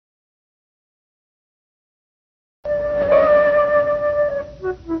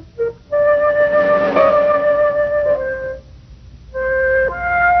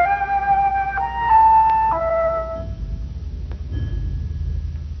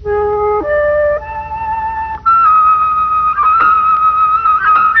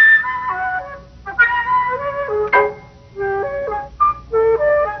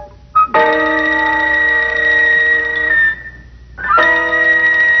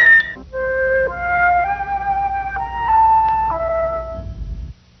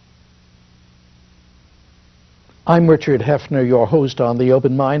I'm Richard Heffner, your host on The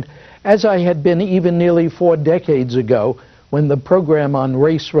Open Mind, as I had been even nearly 4 decades ago when the program on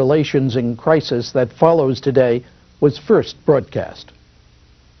race relations in crisis that follows today was first broadcast.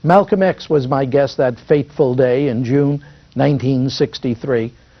 Malcolm X was my guest that fateful day in June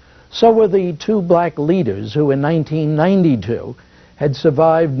 1963. So were the 2 black leaders who in 1992 had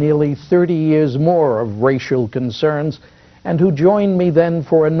survived nearly 30 years more of racial concerns and who joined me then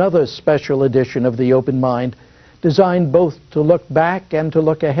for another special edition of The Open Mind, designed both to look back and to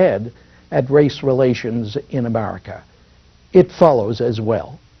look ahead at race relations in America. It follows as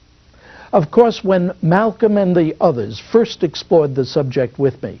well. Of course, when Malcolm and the others first explored the subject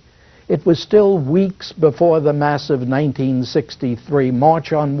with me, it was still weeks before the massive 1963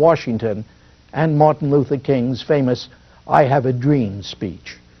 March on Washington and Martin Luther King's famous "I Have a Dream"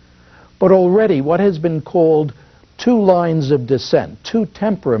 speech. But already what has been called 2 lines of dissent, 2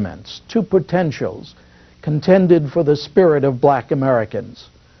 temperaments, 2 potentials, contended for the spirit of black Americans,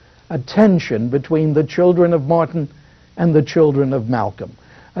 a tension between the children of Martin and the children of Malcolm,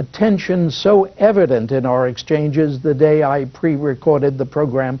 a tension so evident in our exchanges the day I pre-recorded the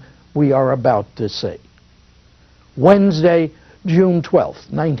program we are about to see. Wednesday, June 12,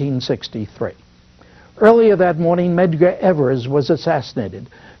 1963. Earlier that morning, Medgar Evers was assassinated,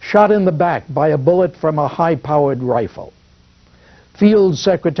 shot in the back by a bullet from a high-powered rifle. Field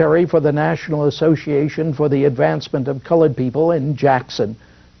Secretary for the National Association for the Advancement of Colored People in Jackson,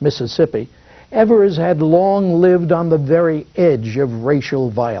 Mississippi, Evers had long lived on the very edge of racial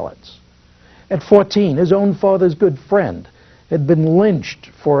violence. At 14, his own father's good friend had been lynched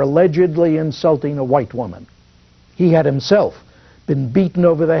for allegedly insulting a white woman. He had himself been beaten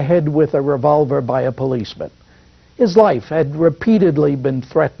over the head with a revolver by a policeman. His life had repeatedly been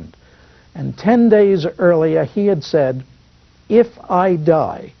threatened, and 10 days earlier he had said, "If I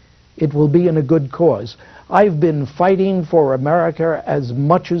die, it will be in a good cause. I've been fighting for America as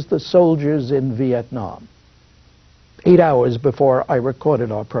much as the soldiers in Vietnam." 8 hours before I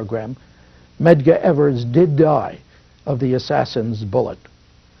recorded our program, Medgar Evers did die of the assassin's bullet.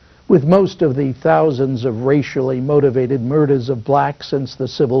 With most of the thousands of racially motivated murders of blacks since the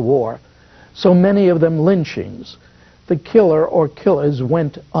Civil War, so many of them lynchings, the killer or killers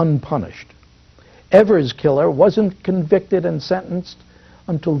went unpunished. Evers' killer wasn't convicted and sentenced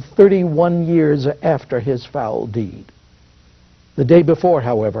until 31 years after his foul deed. The day before,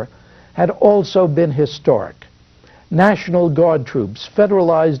 however, had also been historic. National Guard troops,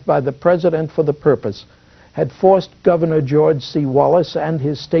 federalized by the President for the purpose, had forced Governor George C. Wallace and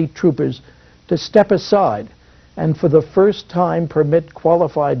his state troopers to step aside and for the first time permit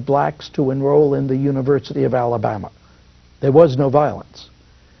qualified blacks to enroll in the University of Alabama. There was no violence.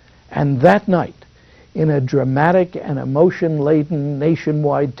 And that night, in a dramatic and emotion-laden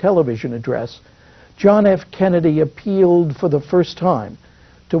nationwide television address, John F. Kennedy appealed for the first time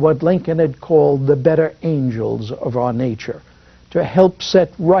to what Lincoln had called the better angels of our nature, to help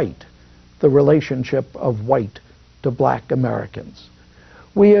set right the relationship of white to black Americans.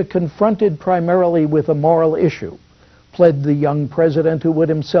 "We are confronted primarily with a moral issue," pled the young president, who would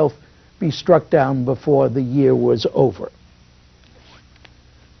himself be struck down before the year was over.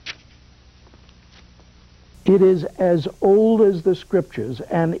 It is as old as the scriptures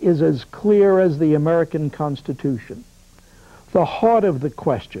and is as clear as the American Constitution. The heart of the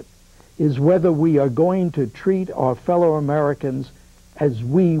question is whether we are going to treat our fellow Americans as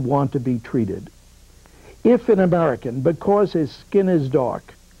we want to be treated. If an American, because his skin is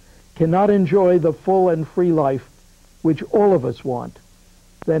dark, cannot enjoy the full and free life which all of us want,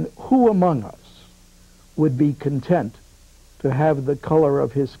 then who among us would be content to have the color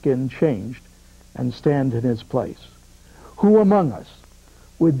of his skin changed and stand in his place? Who among us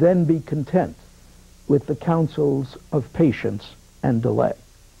would then be content with the counsels of patience and delay?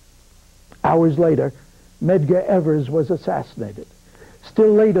 Hours later, Medgar Evers was assassinated.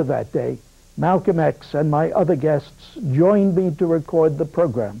 Still later that day, Malcolm X and my other guests joined me to record the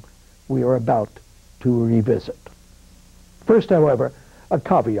program we are about to revisit. First, however, a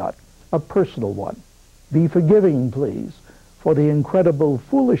caveat, a personal one. Be forgiving, please, for the incredible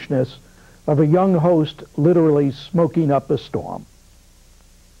foolishness of a young host literally smoking up a storm.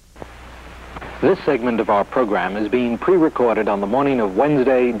 This segment of our program is being pre-recorded on the morning of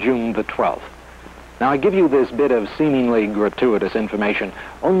Wednesday, June the 12th. Now, I give you this bit of seemingly gratuitous information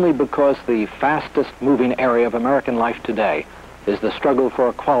only because the fastest moving area of American life today is the struggle for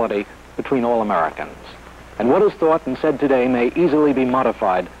equality between all Americans. And what is thought and said today may easily be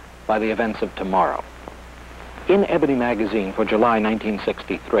modified by the events of tomorrow. In Ebony magazine for July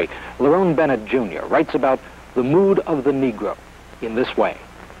 1963, Lerone Bennett Jr. writes about the mood of the Negro in this way.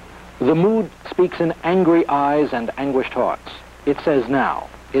 The mood speaks in angry eyes and anguished hearts. It says now.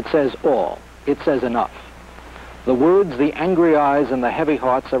 It says all. It says enough. The words, the angry eyes, and the heavy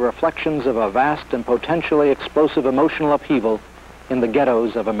hearts are reflections of a vast and potentially explosive emotional upheaval in the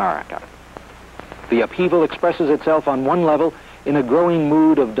ghettos of America. The upheaval expresses itself on one level in a growing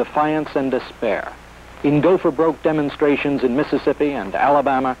mood of defiance and despair, in go-for-broke demonstrations in Mississippi and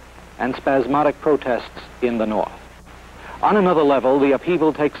Alabama, and spasmodic protests in the North. On another level, the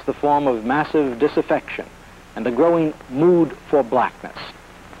upheaval takes the form of massive disaffection and a growing mood for blackness.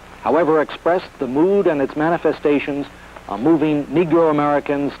 However expressed, the mood and its manifestations are moving Negro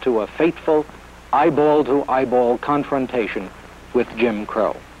Americans to a fateful eyeball-to-eyeball confrontation with Jim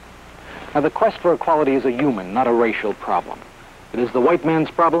Crow. Now, the quest for equality is a human, not a racial problem. It is the white man's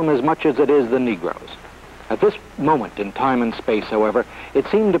problem as much as it is the Negro's. At this moment in time and space, however, it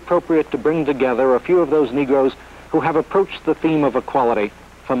seemed appropriate to bring together a few of those Negroes who have approached the theme of equality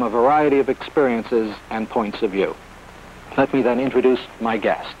from a variety of experiences and points of view. Let me then introduce my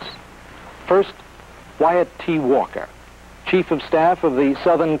guests. First, Wyatt Tee Walker, Chief of Staff of the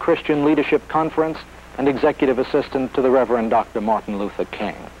Southern Christian Leadership Conference and Executive Assistant to the Reverend Dr. Martin Luther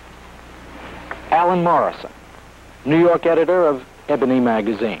King. Alan Morrison, New York editor of Ebony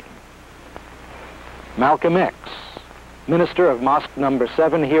Magazine. Malcolm X, minister of Mosque Number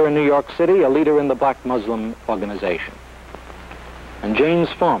 7 here in New York City, a leader in the Black Muslim Organization. And James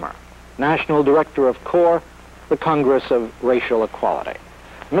Farmer, National Director of CORE, the Congress of Racial Equality.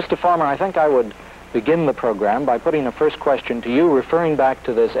 Mr. Farmer, I think I would begin the program by putting a first question to you, referring back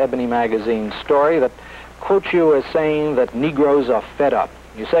to this Ebony Magazine story that quotes you as saying that Negroes are fed up.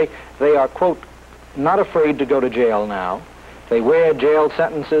 You say they are, quote, not afraid to go to jail now. They wear jail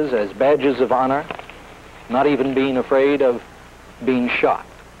sentences as badges of honor, not even being afraid of being shot.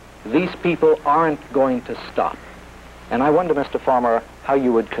 These people aren't going to stop. And I wonder, Mr. Farmer, how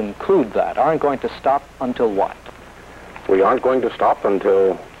you would conclude that. Aren't going to stop until what? We aren't going to stop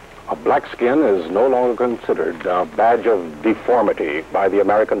until a black skin is no longer considered a badge of deformity by the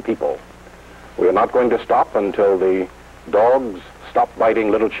American people. We are not going to stop until the dogs stop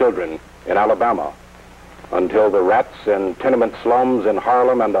biting little children in Alabama, until the rats in tenement slums in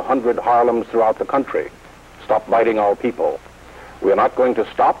Harlem and 100 Harlems throughout the country stop biting our people. We are not going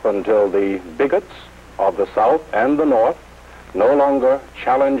to stop until the bigots of the South and the North no longer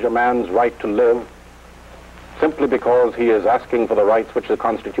challenge a man's right to live simply because he is asking for the rights which the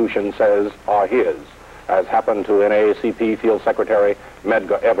Constitution says are his, as happened to NAACP Field Secretary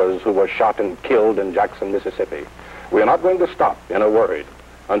Medgar Evers, who was shot and killed in Jackson, Mississippi. We are not going to stop, in a word,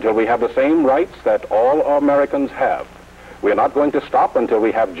 until we have the same rights that all Americans have. We are not going to stop until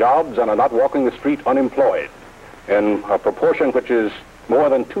we have jobs and are not walking the street unemployed in a proportion which is more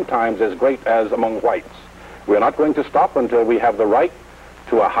than 2 times as great as among whites. We are not going to stop until we have the right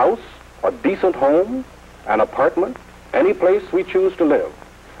to a house, a decent home, an apartment, any place we choose to live.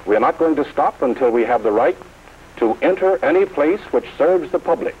 We are not going to stop until we have the right to enter any place which serves the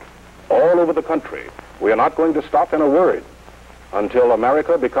public all over the country. We are not going to stop, in a word, until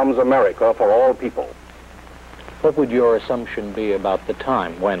America becomes America for all people. What would your assumption be about the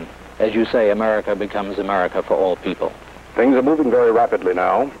time when, as you say, America becomes America for all people? Things are moving very rapidly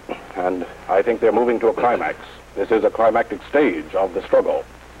now, and I think they're moving to a climax. This is a climactic stage of the struggle.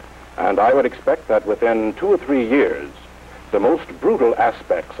 And I would expect that within 2 or 3 years, the most brutal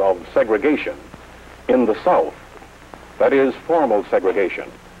aspects of segregation in the South, that is formal segregation,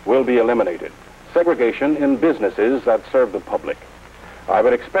 will be eliminated. Segregation in businesses that serve the public. I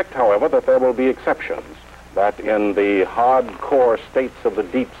would expect, however, that there will be exceptions, that in the hardcore states of the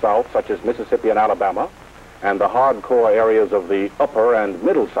Deep South, such as Mississippi and Alabama, and the hardcore areas of the Upper and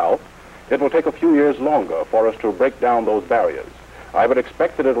Middle South, it will take a few years longer for us to break down those barriers. I would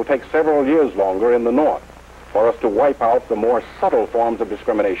expect that it will take several years longer in the North for us to wipe out the more subtle forms of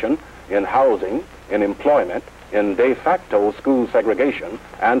discrimination in housing, in employment, in de facto school segregation,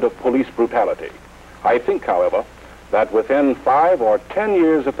 and of police brutality. I think, however, that within 5 or 10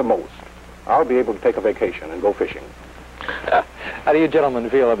 years at the most, I'll be able to take a vacation and go fishing. How do you gentlemen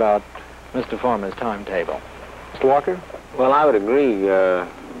feel about Mr. Farmer's timetable? Mr. Walker? Well, I would agree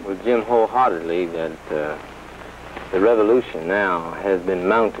with Jim wholeheartedly that the revolution now has been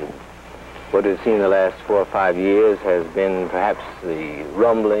mounted. What we've seen the last 4 or 5 years has been perhaps the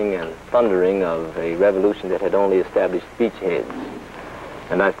rumbling and thundering of a revolution that had only established beachheads.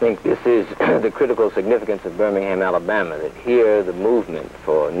 And I think this is the critical significance of Birmingham, Alabama, that here the movement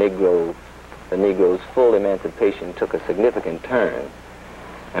for the Negro's full emancipation took a significant turn.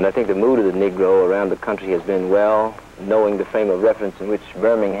 And I think the mood of the Negro around the country has been, well, knowing the frame of reference in which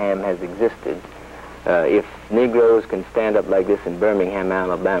Birmingham has existed, If Negroes can stand up like this in Birmingham,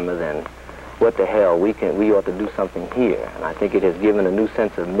 Alabama, then what the hell, we ought to do something here. And I think it has given a new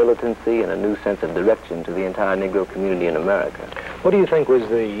sense of militancy and a new sense of direction to the entire Negro community in America. What do you think was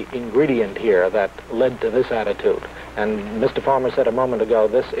the ingredient here that led to this attitude? And Mr. Farmer said a moment ago,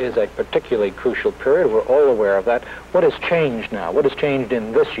 this is a particularly crucial period. We're all aware of that. What has changed now? What has changed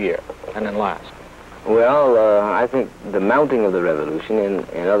in this year and in last? Well, I think the mounting of the revolution,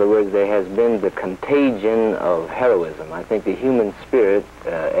 in other words, there has been the contagion of heroism. I think the human spirit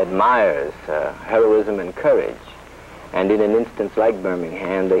admires heroism and courage. And in an instance like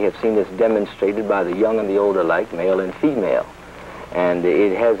Birmingham, they have seen this demonstrated by the young and the old alike, male and female. And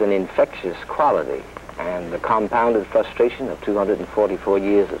it has an infectious quality. And the compounded frustration of 244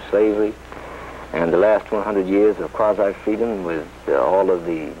 years of slavery and the last 100 years of quasi-freedom with all of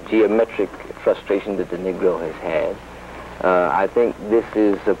the geometric frustration that the Negro has had. I think this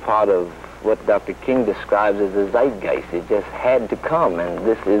is a part of what Dr. King describes as a zeitgeist. It just had to come, and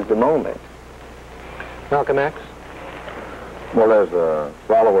this is the moment. Malcolm X? Well, as a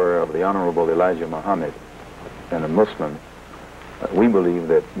follower of the Honorable Elijah Muhammad and a Muslim, we believe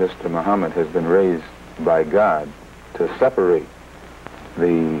that Mr. Muhammad has been raised by God to separate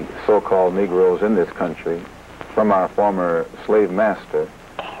the so-called Negroes in this country from our former slave master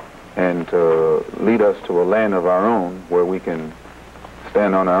and to lead us to a land of our own where we can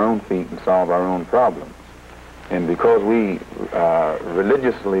stand on our own feet and solve our own problems. And because we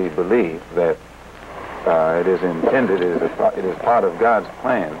religiously believe that it is intended, it is part of God's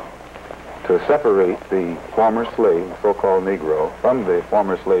plan to separate the former slave, so-called Negro, from the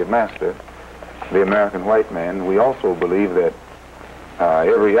former slave master, the American white man, we also believe that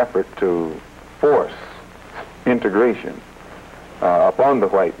every effort to force integration upon the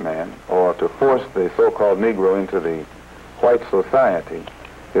white man or to force the so-called Negro into the white society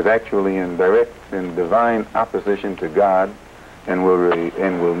is actually in direct and divine opposition to God and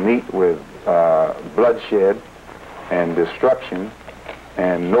will meet with bloodshed and destruction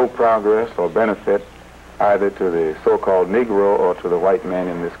and no progress or benefit either to the so-called Negro or to the white man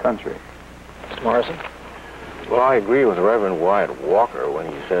in this country. Mr. Morrison? Well, I agree with Reverend Wyatt Walker when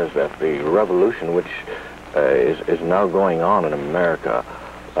he says that the revolution which is now going on in America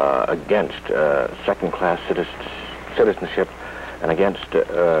against second-class citizenship and against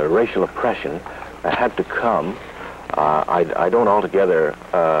racial oppression had to come. I don't altogether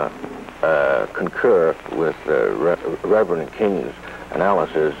concur with Reverend King's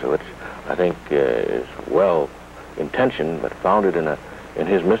analysis, which I think is well-intentioned but founded in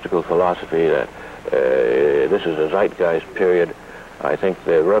his mystical philosophy that this is a zeitgeist period. I think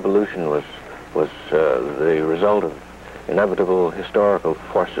the revolution was the result of inevitable historical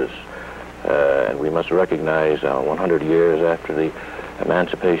forces, and we must recognize 100 years after the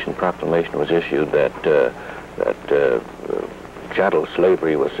Emancipation Proclamation was issued that chattel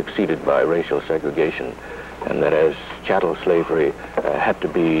slavery was succeeded by racial segregation, and that as chattel slavery had to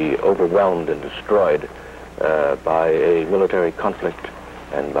be overwhelmed and destroyed by a military conflict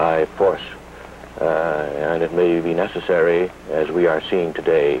and by force. And it may be necessary, as we are seeing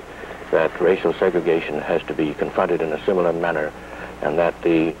today, that racial segregation has to be confronted in a similar manner, and that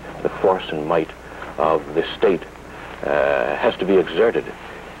the force and might of the state has to be exerted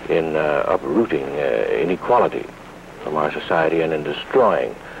in uprooting inequality from our society and in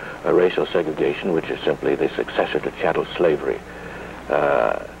destroying racial segregation, which is simply the successor to chattel slavery.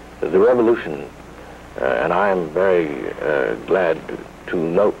 The revolution, and I am very glad to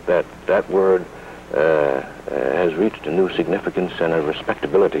note that that word has reached a new significance and a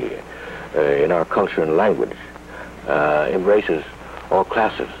respectability in our culture and language, embraces all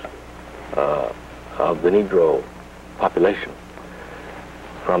classes of the Negro population,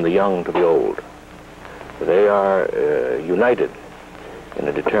 from the young to the old. They are united in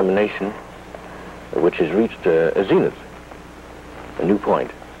a determination which has reached a zenith, a new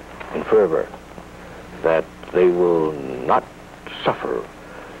point in fervor, that they will not suffer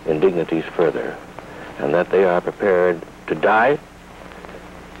indignities further, and that they are prepared to die.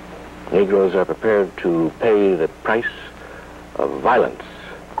 Negroes are prepared to pay the price of violence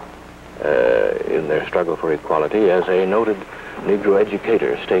in their struggle for equality, as a noted Negro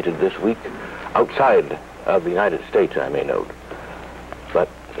educator stated this week, outside of the United States, I may note. But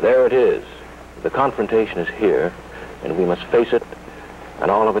there it is. The confrontation is here, and we must face it and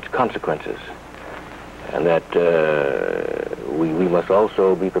all of its consequences. And that we must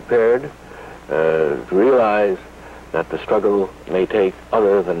also be prepared to realize that the struggle may take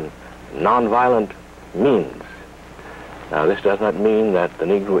other than nonviolent means. Now, this does not mean that the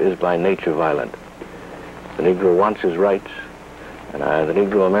Negro is by nature violent. The Negro wants his rights, And the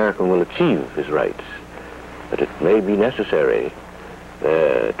Negro American will achieve his rights. But it may be necessary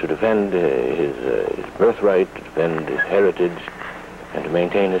to defend his birthright, to defend his heritage, and to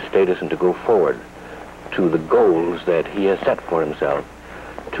maintain his status and to go forward to the goals that he has set for himself,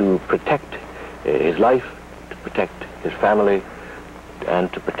 to protect his life, to protect his family,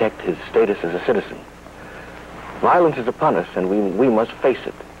 and to protect his status as a citizen. Violence is upon us, and we must face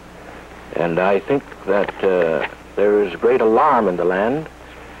it. And I think that there is great alarm in the land,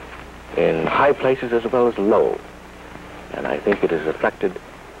 in high places as well as low. And I think it is reflected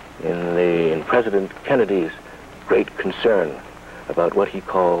in President Kennedy's great concern about what he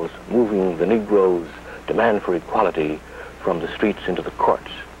calls moving the Negro's demand for equality from the streets into the courts.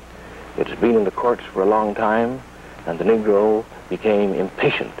 It has been in the courts for a long time, and the Negro became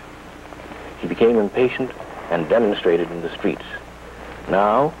impatient. He became impatient and demonstrated in the streets.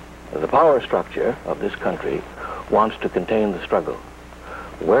 Now, the power structure of this country wants to contain the struggle.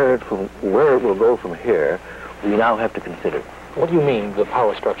 Where it will go from here, we now have to consider. What do you mean the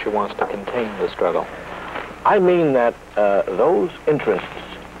power structure wants to contain the struggle? I mean that those interests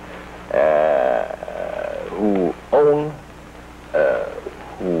who own,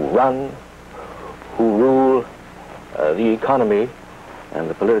 who run, who rule the economy and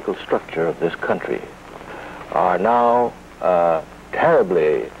the political structure of this country are now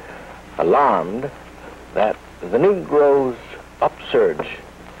terribly alarmed that the Negro's upsurge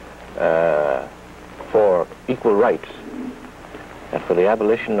for equal rights and for the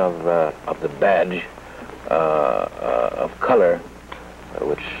abolition of the badge of color,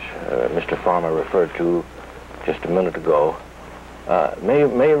 which Mr. Farmer referred to just a minute ago,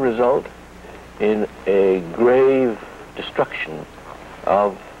 may result in a grave destruction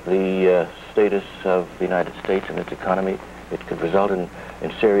of the status of the United States and its economy. It could result in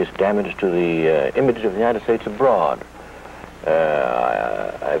serious damage to the image of the United States abroad.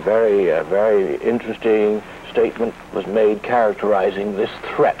 A very interesting statement was made characterizing this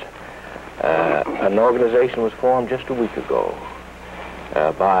threat. An organization was formed just a week ago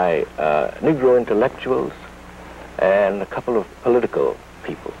by Negro intellectuals and a couple of political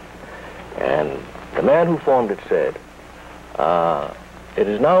people. And the man who formed it said, it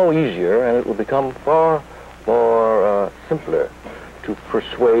is now easier and it will become far more simpler to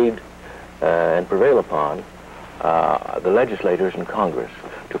persuade and prevail upon the legislators in Congress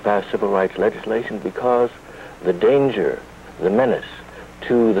to pass civil rights legislation because the danger, the menace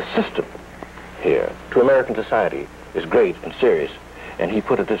to the system here, to American society, is great and serious. And he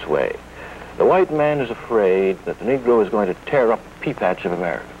put it this way: the white man is afraid that the Negro is going to tear up the pea patch of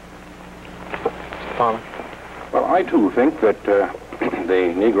America. Mr. Farmer? Well, I too think that the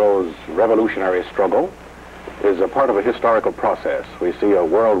Negro's revolutionary struggle is a part of a historical process. We see a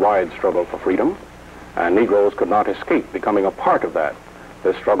worldwide struggle for freedom, and Negroes could not escape becoming a part of that.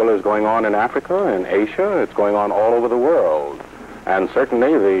 This struggle is going on in Africa, in Asia, it's going on all over the world. And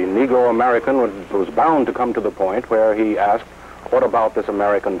certainly the Negro American was bound to come to the point where he asked, what about this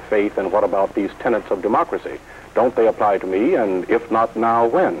American faith and what about these tenets of democracy? Don't they apply to me? And if not now,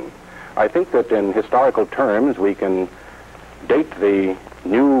 when? I think that in historical terms we can date the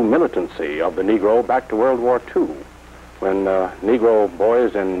new militancy of the Negro back to World War II, when Negro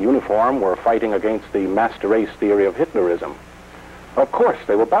boys in uniform were fighting against the master race theory of Hitlerism. Of course,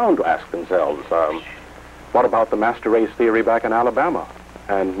 they were bound to ask themselves, what about the master race theory back in Alabama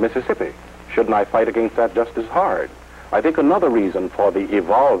and Mississippi? Shouldn't I fight against that just as hard? I think another reason for the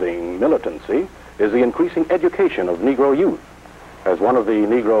evolving militancy is the increasing education of Negro youth. As one of the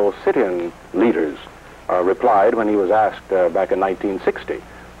Negro sit-in leaders replied when he was asked back in 1960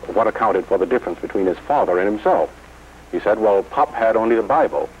 what accounted for the difference between his father and himself. He said, well, Pop had only the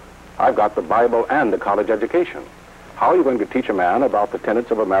Bible. I've got the Bible and the college education. How are you going to teach a man about the tenets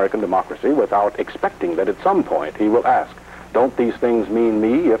of American democracy without expecting that at some point he will ask, don't these things mean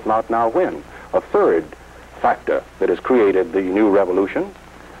me? If not, now when? A third factor that has created the new revolution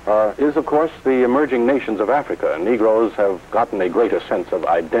is, of course, the emerging nations of Africa. Negroes have gotten a greater sense of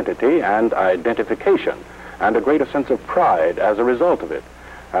identity and identification and a greater sense of pride as a result of it.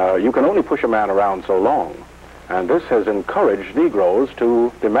 You can only push a man around so long, and this has encouraged Negroes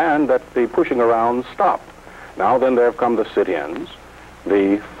to demand that the pushing around stop. Now then there have come the sit-ins,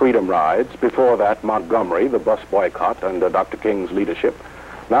 the freedom rides, before that Montgomery, the bus boycott under Dr. King's leadership,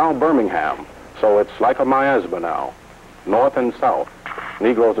 now Birmingham. So it's like a miasma now, north and south.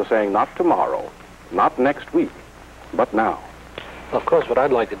 Negroes are saying not tomorrow, not next week, but now. Well, of course, what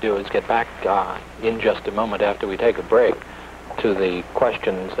I'd like to do is get back in just a moment after we take a break to the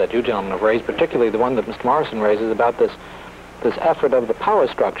questions that you gentlemen have raised, particularly the one that Mr. Morrison raises about this effort of the power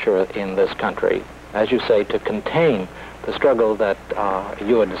structure in this country as you say, to contain the struggle that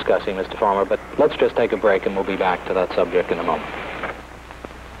you are discussing, Mr. Farmer. But let's just take a break, and we'll be back to that subject in a moment.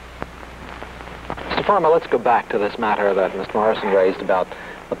 Mr. Farmer, let's go back to this matter that Mr. Morrison raised about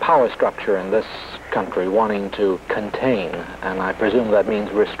the power structure in this country wanting to contain, and I presume that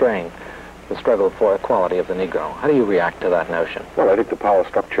means restrain, the struggle for equality of the Negro. How do you react to that notion? Well, I think the power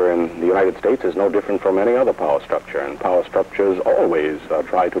structure in the United States is no different from any other power structure, and power structures always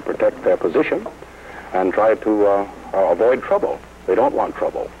try to protect their position and try to avoid trouble. They don't want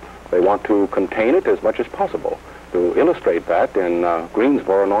trouble. They want to contain it as much as possible. To illustrate that, in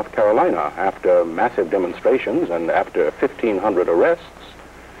Greensboro, North Carolina, after massive demonstrations and after 1,500 arrests,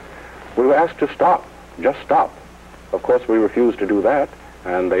 we were asked to stop, just stop. Of course, we refused to do that,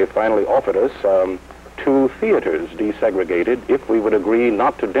 and they finally offered us 2 theaters desegregated if we would agree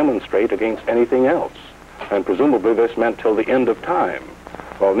not to demonstrate against anything else. And presumably this meant till the end of time.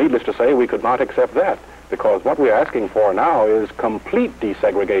 Well, needless to say, we could not accept that, because what we're asking for now is complete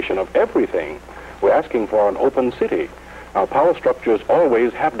desegregation of everything. We're asking for an open city. Now, power structures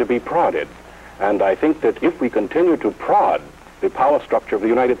always have to be prodded, and I think that if we continue to prod the power structure of the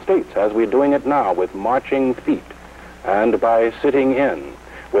United States, as we're doing it now with marching feet, and by sitting in,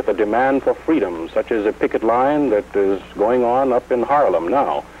 with a demand for freedom, such as a picket line that is going on up in Harlem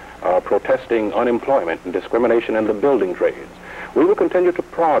now, protesting unemployment and discrimination in the building trades, we will continue to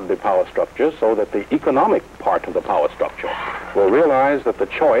prod the power structure so that the economic part of the power structure will realize that the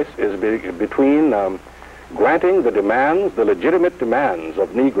choice is between granting the demands, the legitimate demands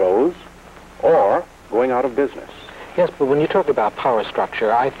of Negroes, or going out of business. Yes, but when you talk about power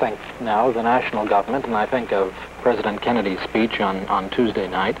structure, I think now of the national government, and I think of President Kennedy's speech on Tuesday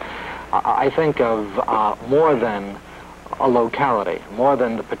night. I think of more than a locality, more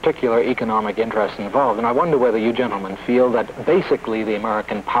than the particular economic interests involved. And I wonder whether you gentlemen feel that basically the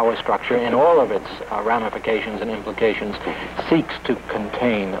American power structure, in all of its ramifications and implications, seeks to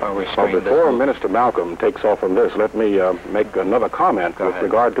contain or restrain this. Before Minister Malcolm takes off from this, let me make another comment with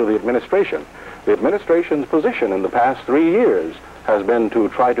regard to the administration. The administration's position in the past 3 years has been to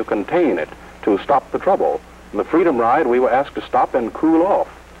try to contain it, to stop the trouble. In the Freedom Ride, we were asked to stop and cool off.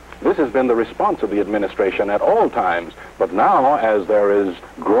 This has been the response of the administration at all times. But now, as there is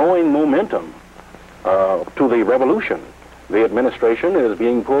growing momentum to the revolution, the administration is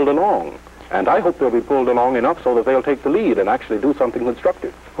being pulled along. And I hope they'll be pulled along enough so that they'll take the lead and actually do something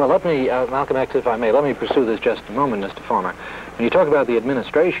constructive. Well, let me, Malcolm X, if I may, let me pursue this just a moment, Mr. Farmer. When you talk about the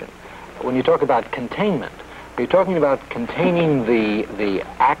administration, when you talk about containment, are you talking about containing the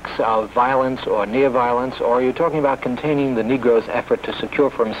acts of violence or near violence, or are you talking about containing the Negro's effort to secure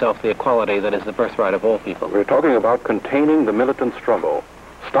for himself the equality that is the birthright of all people? We're talking about containing the militant struggle.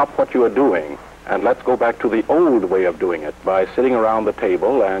 Stop what you are doing, and let's go back to the old way of doing it by sitting around the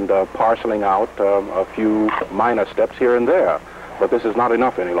table and parceling out a few minor steps here and there. But this is not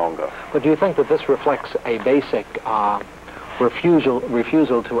enough any longer. But do you think that this reflects a basic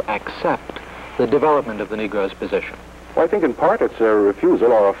refusal to accept the development of the Negro's position? Well, I think in part it's a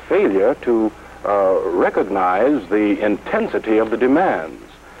refusal or a failure to recognize the intensity of the demands.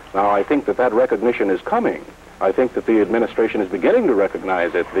 Now, I think that that recognition is coming. I think that the administration is beginning to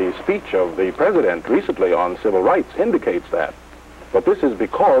recognize it. The speech of the president recently on civil rights indicates that. But this is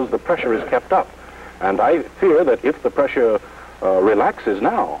because the pressure is kept up. And I fear that if the pressure relaxes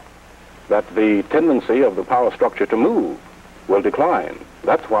now, that the tendency of the power structure to move will decline.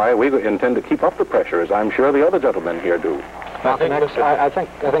 That's why we intend to keep up the pressure, as I'm sure the other gentlemen here do. Malcolm X, I think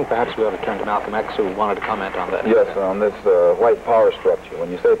perhaps we ought to turn to Malcolm X, who wanted to comment on that. Yes, on this white power structure. When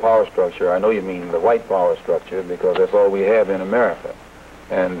you say power structure, I know you mean the white power structure, because that's all we have in America.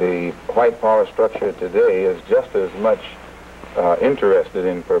 And the white power structure today is just as much interested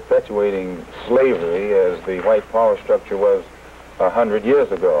in perpetuating slavery as the white power structure was 100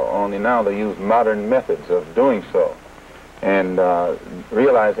 years ago, only now they use modern methods of doing so. And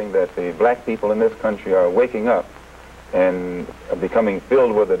realizing that the black people in this country are waking up and becoming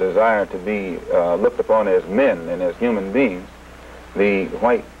filled with a desire to be looked upon as men and as human beings, the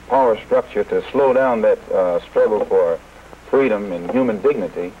white power structure to slow down that struggle for freedom and human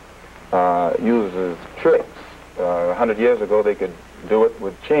dignity uses tricks. 100 years ago they could do it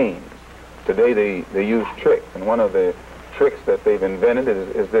with chains. Today they use tricks, and one of the tricks that they've invented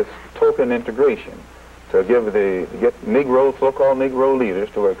is this token integration, to get Negro, so-called Negro leaders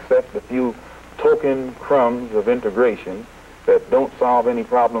to accept a few token crumbs of integration that don't solve any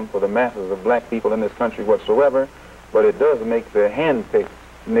problem for the masses of black people in this country whatsoever, but it does make the hand-picked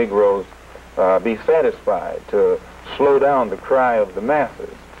Negroes be satisfied to slow down the cry of the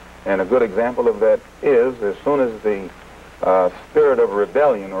masses. And a good example of that is, as soon as the spirit of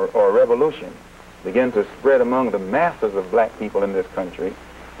rebellion or revolution began to spread among the masses of black people in this country,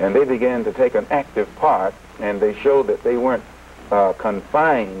 and they began to take an active part, and they showed that they weren't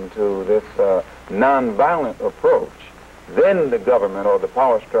confined to this nonviolent approach, then the government or the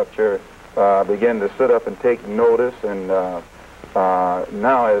power structure began to sit up and take notice. And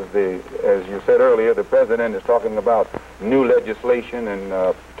now, as you said earlier, the president is talking about new legislation and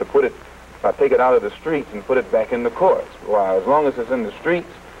to put it, take it out of the streets and put it back in the courts. Why? As long as it's in the streets,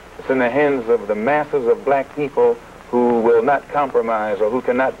 it's in the hands of the masses of black people who will not compromise or who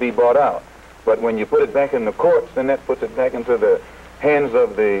cannot be bought out. But when you put it back in the courts, then that puts it back into the hands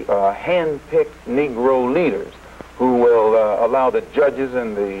of the hand-picked Negro leaders who will allow the judges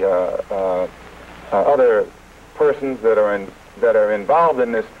and the other persons that are involved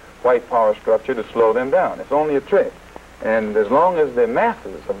in this white power structure to slow them down. It's only a trick. And as long as the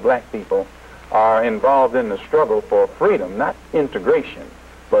masses of black people are involved in the struggle for freedom, not integration,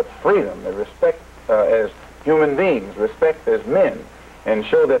 but freedom, the respect as human beings, respect as men, and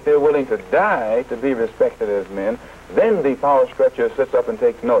show that they're willing to die to be respected as men, then the power structure sits up and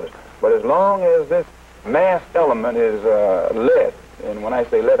takes notice. But as long as this mass element is led, and when I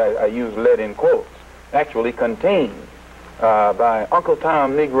say led, I use led in quotes, actually contained by Uncle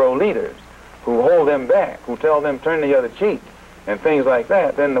Tom Negro leaders who hold them back, who tell them turn the other cheek, and things like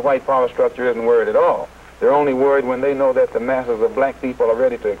that, then the white power structure isn't worried at all. They're only worried when they know that the masses of black people are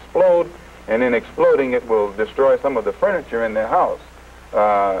ready to explode, and in exploding it will destroy some of the furniture in their house.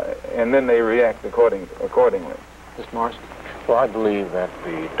 And then they react accordingly. Mr. Morrison? Well, I believe that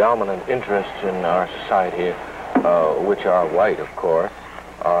the dominant interests in our society, which are white, of course,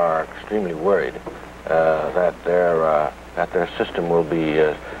 are extremely worried that their system will be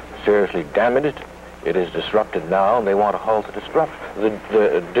seriously damaged. It is disrupted now, and they want to halt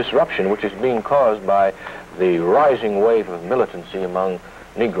the disruption which is being caused by the rising wave of militancy among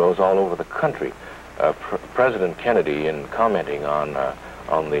Negroes all over the country. President Kennedy, in commenting on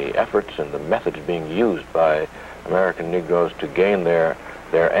the efforts and the methods being used by American Negroes to gain their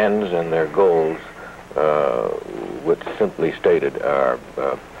ends and their goals, which simply stated are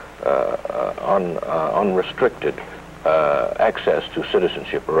unrestricted access to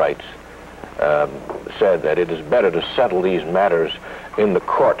citizenship rights, said that it is better to settle these matters in the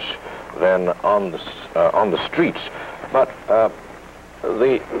courts than on the streets. But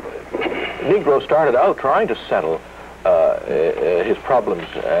the Negro started out trying to settle his problems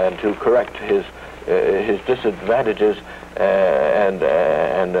and to correct his disadvantages and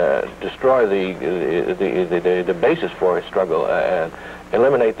destroy the basis for his struggle and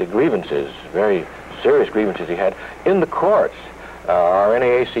eliminate the grievances, very serious grievances he had in the courts. Our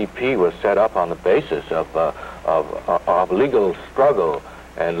NAACP was set up on the basis of legal struggle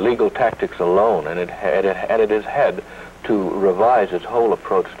and legal tactics alone, and it had to revise its whole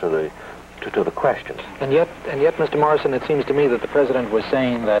approach to the questions. And yet, Mr. Morrison, it seems to me that the president was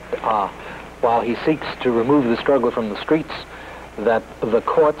saying that while he seeks to remove the struggle from the streets, that the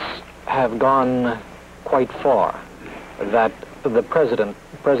courts have gone quite far, that the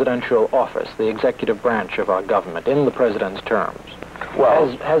presidential office, the executive branch of our government, in the president's terms,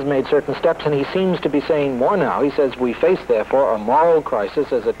 has made certain steps, and he seems to be saying more now. He says, we face, therefore, a moral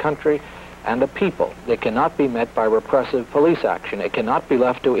crisis as a country and a people. It cannot be met by repressive police action. It cannot be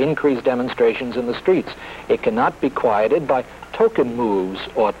left to increase demonstrations in the streets. It cannot be quieted by token moves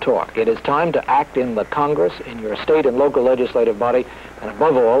or talk. It is time to act in the Congress, in your state and local legislative body, and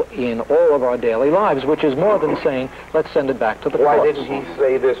above all, in all of our daily lives, which is more than saying, let's send it back to the courts. Why didn't he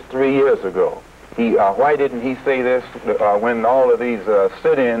say this 3 years ago? Why didn't he say this when all of these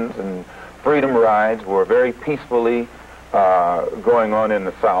sit-ins and freedom rides were very peacefully going on in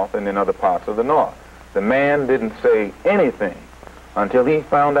the South and in other parts of the North? The man didn't say anything until he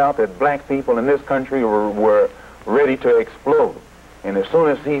found out that black people in this country were ready to explode. And as soon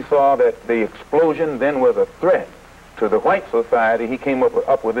as he saw that the explosion then was a threat to the white society, he came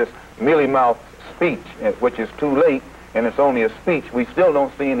up with this mealy-mouthed speech, which is too late, and it's only a speech. We still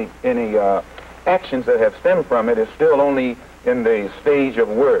don't see any actions that have stemmed from it. It's still only in the stage of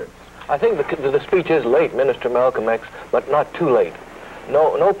words. I think the speech is late, Minister Malcolm X, but not too late.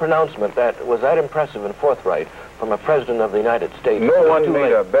 No pronouncement that was that impressive and forthright from a president of the United States. No one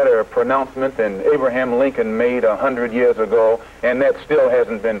made a better pronouncement than Abraham Lincoln made 100 years ago, and that still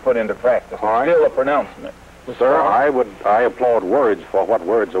hasn't been put into practice. It's still a pronouncement. Sir, I applaud words for what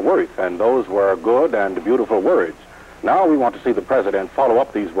words are worth, and those were good and beautiful words. Now we want to see the president follow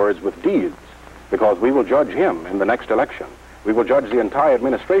up these words with deeds, because we will judge him in the next election. We will judge the entire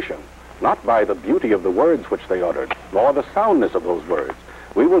administration, not by the beauty of the words which they uttered, nor the soundness of those words.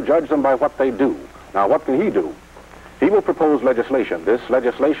 We will judge them by what they do. Now, what can he do? He will propose legislation. This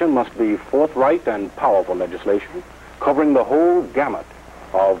legislation must be forthright and powerful legislation, covering the whole gamut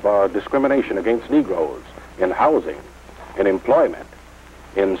of discrimination against Negroes in housing, in employment,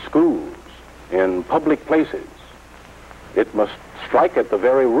 in schools, in public places. It must strike at the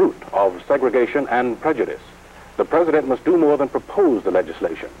very root of segregation and prejudice. The president must do more than propose the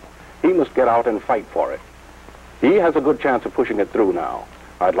legislation. He must get out and fight for it. He has a good chance of pushing it through now.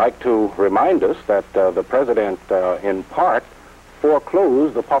 I'd like to remind us that the president, in part,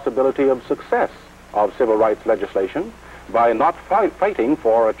 foreclosed the possibility of success of civil rights legislation by not fighting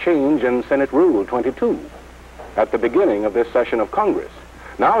for a change in Senate Rule 22 at the beginning of this session of Congress.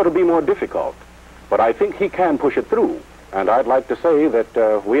 Now it'll be more difficult, but I think he can push it through. And I'd like to say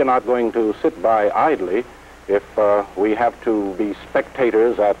that we are not going to sit by idly if we have to be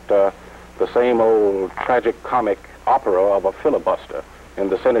spectators at the same old tragic comic opera of a filibuster in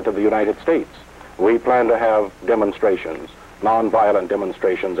the Senate of the United States. We plan to have demonstrations, nonviolent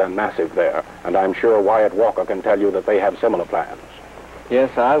demonstrations, and massive there. And I'm sure Wyatt Walker can tell you that they have similar plans.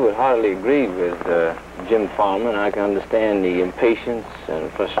 Yes, I would heartily agree with Jim Farmer, and I can understand the impatience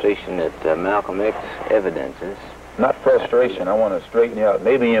and frustration that Malcolm X evidences. Not frustration. I want to straighten you out.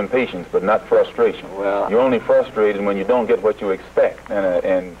 Maybe impatience, but not frustration. Well, you're only frustrated when you don't get what you expect.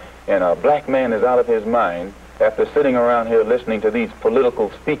 And a black man is out of his mind after sitting around here listening to these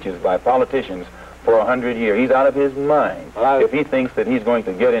political speeches by politicians for 100 years. He's out of his mind if he thinks that he's going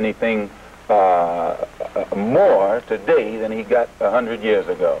to get anything more today than he got 100 years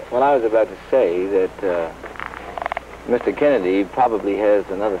ago. Well, I was about to say that Mr. Kennedy probably has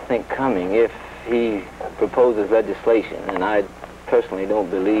another think coming if he proposes legislation, and I personally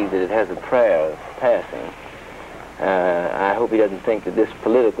don't believe that it has a prayer of passing. I hope he doesn't think that this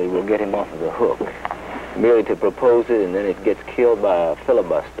politically will get him off of the hook. Merely to propose it and then it gets killed by a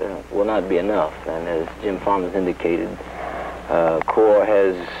filibuster will not be enough. And as Jim Farmer's indicated, CORE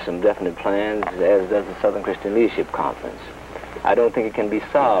has some definite plans, as does the Southern Christian Leadership Conference. I don't think it can be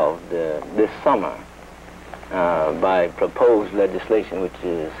solved this summer by proposed legislation, which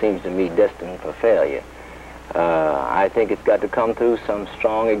seems to me destined for failure. I think it's got to come through some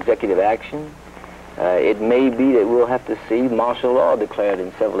strong executive action. It may be that we'll have to see martial law declared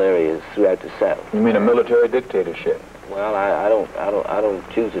in several areas throughout the South. You mean a military dictatorship? Well, I don't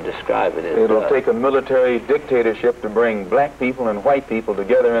choose to describe it as. It'll take a military dictatorship to bring black people and white people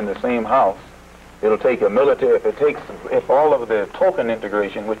together in the same house. It'll take a military. If all of the token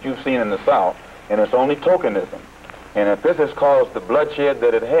integration, which you've seen in the South, and it's only tokenism, and if this has caused the bloodshed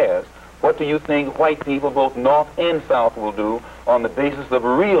that it has, what do you think white people, both North and South, will do on the basis of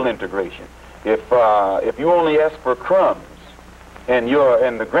real integration? If you only ask for crumbs, and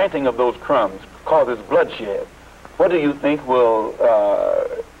the granting of those crumbs causes bloodshed, what do you think will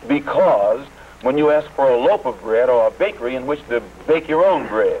be caused when you ask for a loaf of bread or a bakery in which to bake your own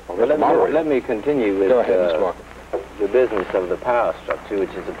bread? Well, let me continue with the business of the power structure,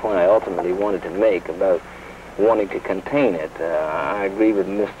 which is the point I ultimately wanted to make about wanting to contain it. I agree with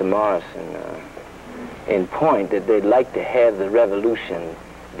Mr. Morrison in point that they'd like to have the revolution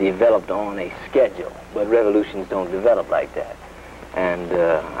developed on a schedule, but revolutions don't develop like that. And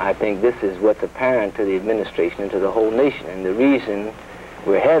I think this is what's apparent to the administration and to the whole nation. And the reason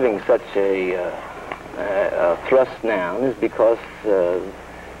we're having such a thrust now is because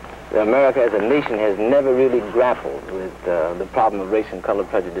America as a nation has never really grappled with the problem of race and color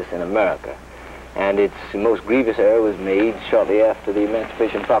prejudice in America. And its most grievous error was made shortly after the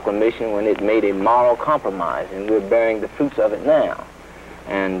Emancipation Proclamation, when it made a moral compromise, and we're bearing the fruits of it now.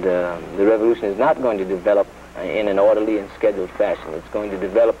 And the revolution is not going to develop in an orderly and scheduled fashion. It's going to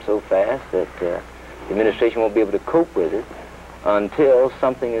develop so fast that the administration won't be able to cope with it until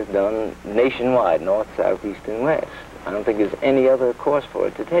something is done nationwide, north, south, east, and west. I don't think there's any other course for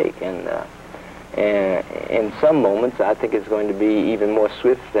it to take. And in some moments, I think it's going to be even more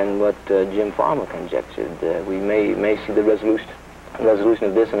swift than what Jim Farmer conjectured. We may see the resolution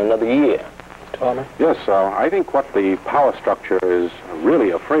of this in another year. Farmer? Yes, I think what the power structure is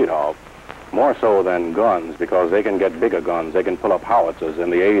really afraid of, more so than guns, because they can get bigger guns, they can pull up howitzers in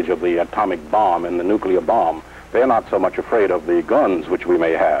the age of the atomic bomb and the nuclear bomb. They're not so much afraid of the guns which we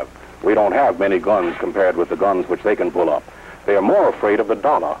may have. We don't have many guns compared with the guns which they can pull up. They are more afraid of the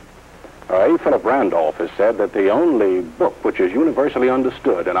dollar. A. Philip Randolph has said that the only book which is universally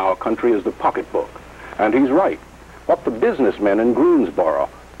understood in our country is the pocketbook. And he's right. What the businessmen in Greensboro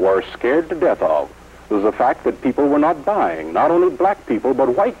were scared to death of was the fact that people were not buying. Not only black people,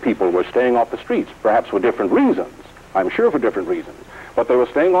 but white people were staying off the streets, perhaps for different reasons. I'm sure for different reasons. But they were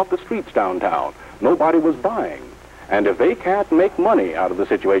staying off the streets downtown. Nobody was buying. And if they can't make money out of the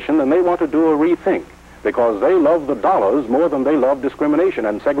situation, then they want to do a rethink. because they love the dollars more than they love discrimination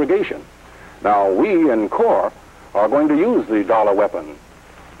and segregation. Now, we in CORE are going to use the dollar weapon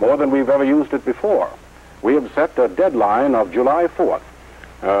more than we've ever used it before. We have set a deadline of July 4th,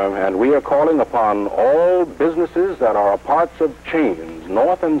 and we are calling upon all businesses that are parts of chains,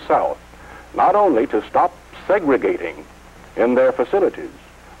 north and south, not only to stop segregating in their facilities,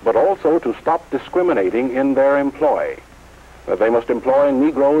 but also to stop discriminating in their employ. They must employ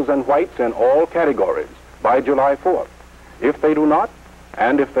Negroes and whites in all categories by July 4th. If they do not,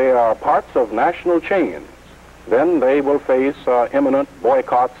 and if they are parts of national chains, then they will face imminent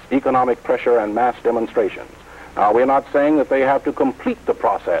boycotts, economic pressure, and mass demonstrations. Now, we're not saying that they have to complete the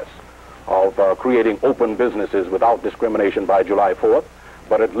process of creating open businesses without discrimination by July 4th,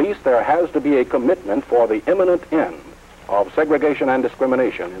 but at least there has to be a commitment for the imminent end of segregation and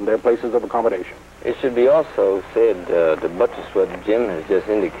discrimination in their places of accommodation. It should be also said, to buttress what Jim has just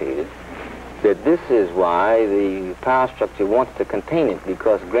indicated, that this is why the power structure wants to contain it,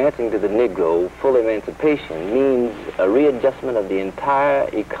 because granting to the Negro full emancipation means a readjustment of the entire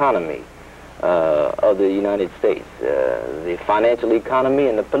economy of the United States, the financial economy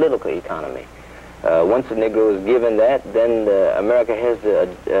and the political economy. Once the Negro is given that, then America has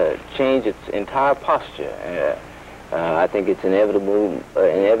to change its entire posture. I think it's an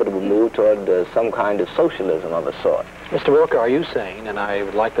inevitable move toward some kind of socialism of a sort. Mr. Walker, are you saying, and I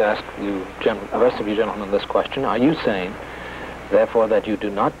would like to ask you, the rest of you gentlemen, this question, are you saying, therefore, that you do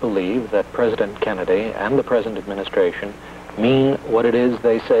not believe that President Kennedy and the present administration mean what it is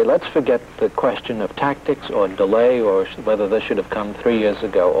they say? Let's forget the question of tactics or delay or whether this should have come 3 years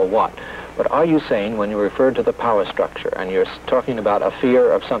ago or what. But are you saying, when you refer to the power structure and you're talking about a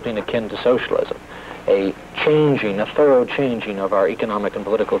fear of something akin to socialism, a thorough changing of our economic and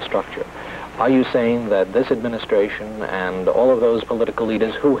political structure, are you saying that this administration and all of those political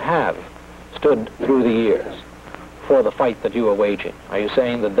leaders who have stood through the years for the fight that you are waging, are you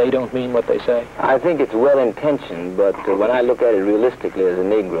saying that they don't mean what they say? I think it's well-intentioned, but when I look at it realistically as a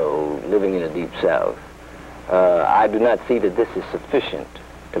Negro living in the Deep South, I do not see that this is sufficient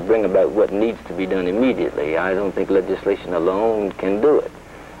to bring about what needs to be done immediately. I don't think legislation alone can do it.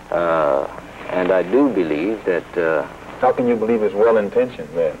 And I do believe that... How can you believe it's well-intentioned,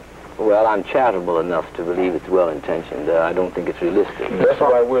 then? Well, I'm charitable enough to believe it's well-intentioned. I don't think it's realistic. That's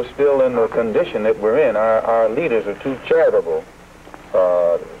why we're still in the condition that we're in. Our leaders are too charitable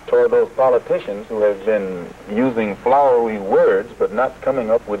toward those politicians who have been using flowery words but not coming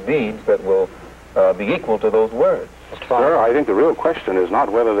up with deeds that will be equal to those words. Sir, I think the real question is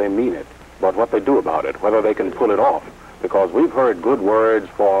not whether they mean it, but what they do about it, whether they can pull it off. Because we've heard good words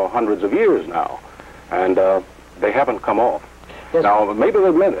for hundreds of years now, and they haven't come off. Yes. Now, maybe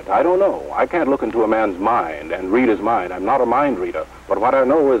they've meant it. I don't know. I can't look into a man's mind and read his mind. I'm not a mind reader. But what I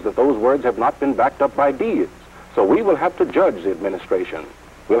know is that those words have not been backed up by deeds. So we will have to judge the administration.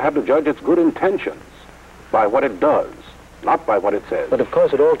 We'll have to judge its good intentions by what it does, not by what it says. But of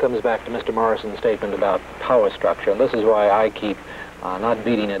course it all comes back to Mr. Morrison's statement about power structure. And this is why I keep not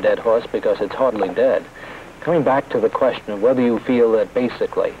beating a dead horse, because it's hardly dead. Coming back to the question of whether you feel that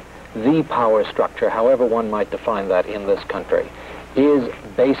basically the power structure, however one might define that in this country, is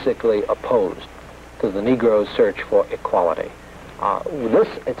basically opposed to the Negro's search for equality. This,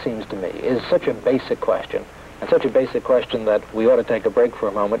 it seems to me, is such a basic question, and such a basic question that we ought to take a break for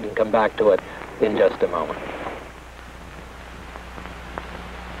a moment and come back to it in just a moment.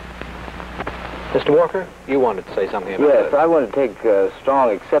 Mr. Walker, you wanted to say something about Yes, that. I want to take strong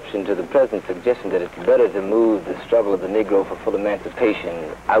exception to the President's suggestion that it's better to move the struggle of the Negro for full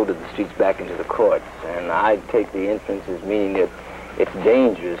emancipation out of the streets back into the courts. And I take the inference as meaning that it's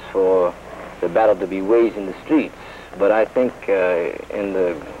dangerous for the battle to be waged in the streets. But I think in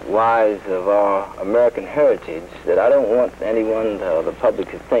the wise of our American heritage that I don't want anyone or the public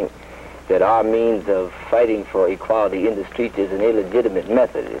to think that our means of fighting for equality in the streets is an illegitimate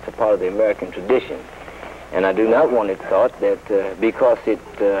method. It's a part of the American tradition. And I do not want it thought that because it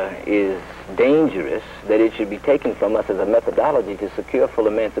is dangerous, that it should be taken from us as a methodology to secure full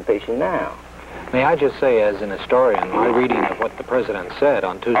emancipation now. May I just say, as an historian, my reading of what the President said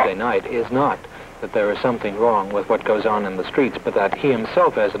on Tuesday night is not that there is something wrong with what goes on in the streets, but that he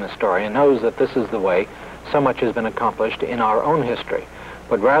himself, as an historian, knows that this is the way so much has been accomplished in our own history,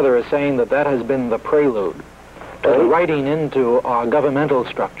 but rather is saying that that has been the prelude to the writing into our governmental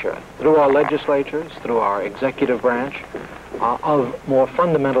structure, through our legislatures, through our executive branch, of more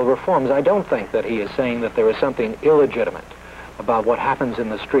fundamental reforms. I don't think that he is saying that there is something illegitimate about what happens in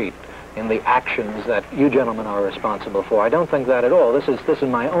the street, in the actions that you gentlemen are responsible for. I don't think that at all. This is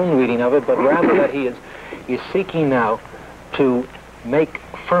my own reading of it, but rather that he is seeking now to make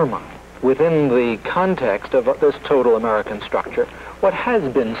firmer within the context of this total American structure, what has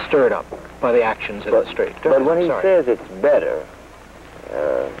been stirred up by the actions in the street. But when he says it's better,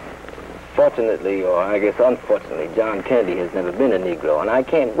 fortunately, or I guess unfortunately, John Kennedy has never been a Negro, and I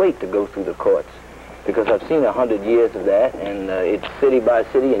can't wait to go through the courts, because I've seen 100 years of that, and it's city by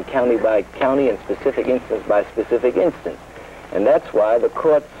city and county by county and specific instance by specific instance. And that's why the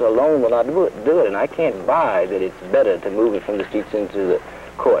courts alone will not do it, and I can't buy that it's better to move it from the streets into the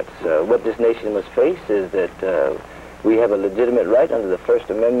courts. What this nation must face is that we have a legitimate right under the First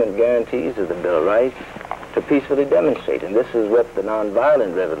Amendment guarantees of the Bill of Rights to peacefully demonstrate, and this is what the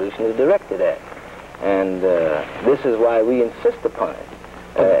nonviolent revolution is directed at. And this is why we insist upon it.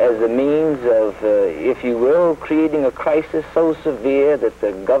 As a means of, if you will, creating a crisis so severe that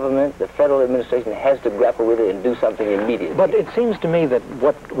the government, the federal administration, has to grapple with it and do something immediately. But it seems to me that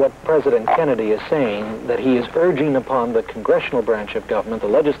what President Kennedy is saying, that he is urging upon the congressional branch of government, the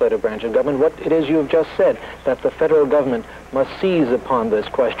legislative branch of government, what it is you have just said, that the federal government must seize upon this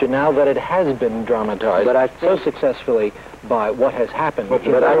question now that it has been dramatized so successfully by what has happened.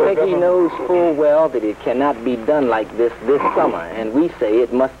 But I think he knows full well that it cannot be done like this summer, and we say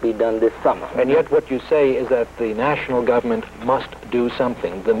it must be done this summer. And yet what you say is that the national government must do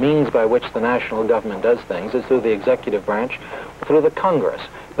something. The means by which the national government does things is through the executive branch, through the Congress.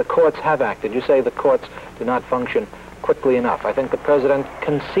 The courts have acted. You say the courts do not function quickly enough. I think the president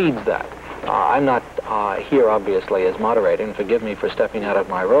concedes that. I'm not here, obviously, as moderator, and forgive me for stepping out of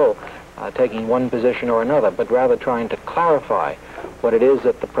my role, taking one position or another, but rather trying to clarify what it is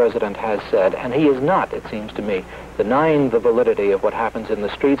that the president has said. And he is not, it seems to me, denying the validity of what happens in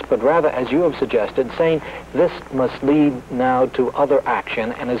the streets, but rather, as you have suggested, saying this must lead now to other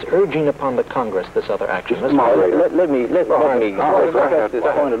action, and is urging upon the Congress this other action. Let me discuss this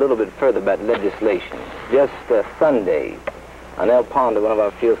point a little bit further about legislation. Just Sunday, Anel Ponder, one of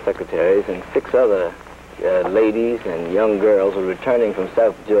our field secretaries, and 6 other ladies and young girls were returning from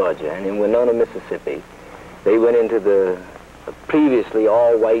South Georgia, and in Winona, Mississippi, they went into the previously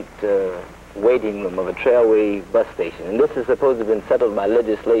all-white waiting room of a Trailway bus station. And this is supposed to have been settled by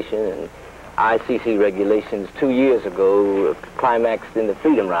legislation and ICC regulations 2 years ago, climaxed in the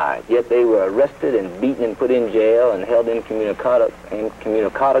Freedom Ride. Yet they were arrested and beaten and put in jail and held incommunicado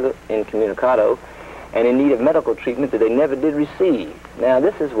and in need of medical treatment that they never did receive. Now,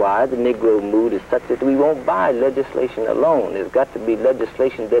 this is why the Negro mood is such that we won't buy legislation alone. There's got to be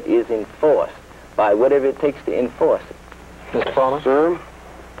legislation that is enforced by whatever it takes to enforce it. Mr. Farmer? Sir,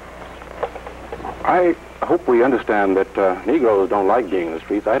 I hope we understand that Negroes don't like being in the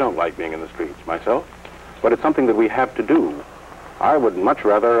streets. I don't like being in the streets myself, but it's something that we have to do. I would much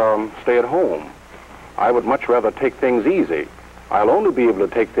rather stay at home. I would much rather take things easy. I'll only be able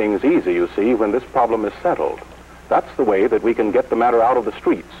to take things easy, you see, when this problem is settled. That's the way that we can get the matter out of the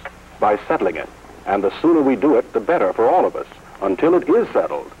streets, by settling it. And the sooner we do it, the better for all of us. Until it is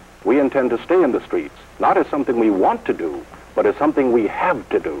settled, we intend to stay in the streets, not as something we want to do, but as something we have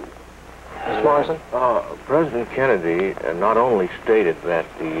to do. Mr. Morrison? President Kennedy not only stated that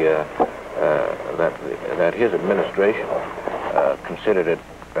that his administration considered it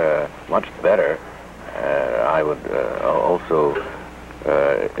much better, I would also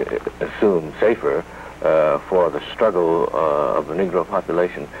assume safer, for the struggle of the Negro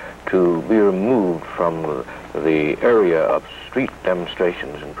population to be removed from the area of street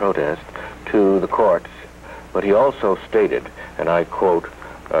demonstrations and protests to the courts. But he also stated, and I quote,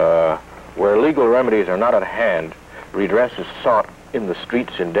 where legal remedies are not at hand, redress is sought in the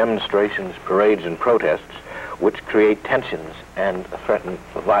streets in demonstrations, parades, and protests, which create tensions and threaten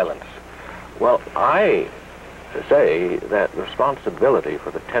violence. Well, I say that the responsibility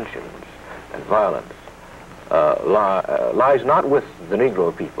for the tensions and violence lies not with the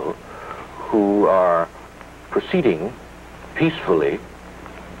Negro people, who are proceeding peacefully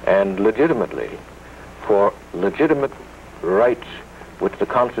and legitimately for legitimate rights which the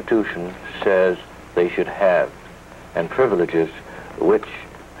Constitution says they should have, and privileges which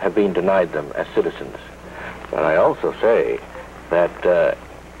have been denied them as citizens. But I also say that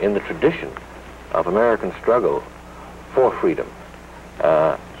in the tradition of American struggle for freedom,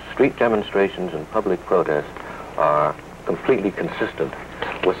 street demonstrations and public protests are completely consistent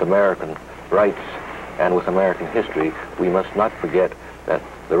with American rights and with American history. We must not forget that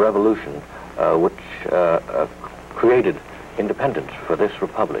the revolution which created independence for this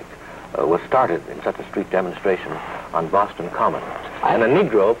republic was started in such a street demonstration on Boston Common. And a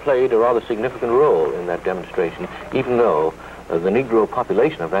Negro played a rather significant role in that demonstration, even though the Negro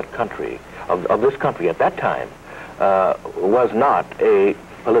population of that country, of this country at that time, was not a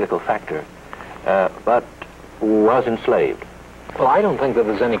political factor, but was enslaved. Well, I don't think that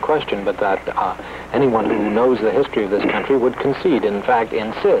there's any question but that anyone who knows the history of this country would concede, in fact,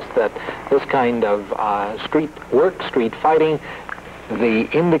 insist that this kind of street fighting,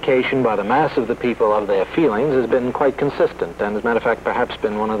 the indication by the mass of the people of their feelings has been quite consistent, and as a matter of fact, perhaps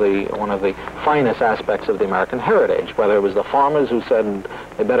been one of the finest aspects of the American heritage, whether it was the farmers who said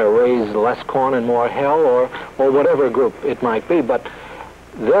they better raise less corn and more hell, or whatever group it might be, but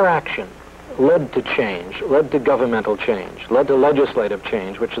their action led to change, led to governmental change, led to legislative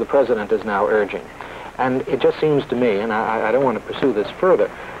change, which the president is now urging. And it just seems to me, and I don't want to pursue this further,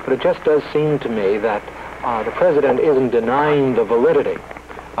 but it just does seem to me that the president isn't denying the validity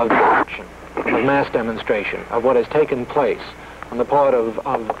of the action, of mass demonstration, of what has taken place on the part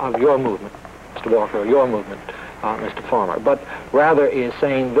of your movement, Mr. Walker, your movement, Mr. Farmer, but rather is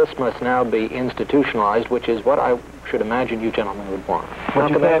saying this must now be institutionalized, which is what I should imagine you gentlemen would want.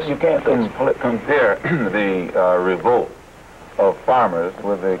 But you can't compare the revolt of farmers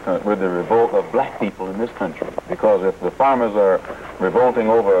with the revolt of black people in this country, because if the farmers are revolting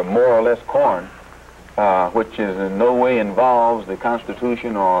over more or less corn, which is in no way involves the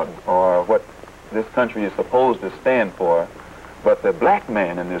Constitution or what this country is supposed to stand for, but the black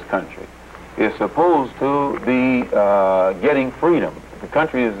man in this country is supposed to be getting freedom. The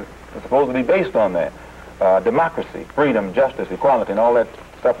country is supposed to be based on that. Democracy, freedom, justice, equality, and all that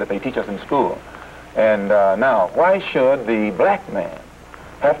stuff that they teach us in school. And now, why should the black man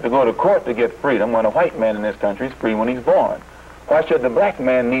have to go to court to get freedom when a white man in this country is free when he's born? Why should the black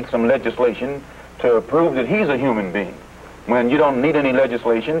man need some legislation to prove that he's a human being when you don't need any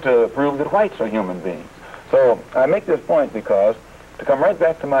legislation to prove that whites are human beings? So I make this point because, to come right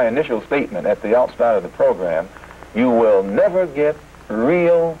back to my initial statement at the outset of the program, you will never get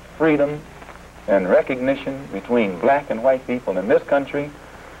real freedom and recognition between black and white people in this country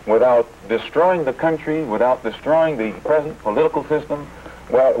without destroying the country, without destroying the present political system,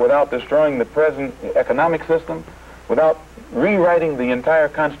 without destroying the present economic system, without rewriting the entire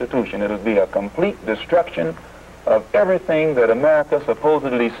Constitution. It'll be a complete destruction of everything that America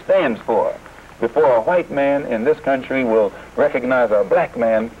supposedly stands for before a white man in this country will recognize a black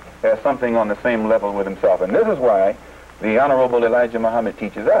man as something on the same level with himself. And this is why the Honorable Elijah Muhammad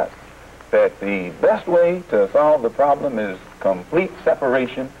teaches us that the best way to solve the problem is complete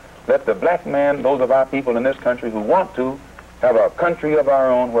separation. Let the black man, those of our people in this country who want to, have a country of our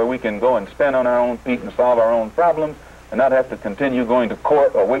own where we can go and stand on our own feet and solve our own problems and not have to continue going to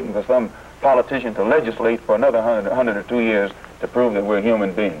court or waiting for some politician to legislate for another 100 or 2 years to prove that we're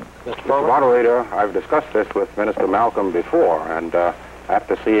human beings. Mr. Moderator, I've discussed this with Minister Malcolm before, and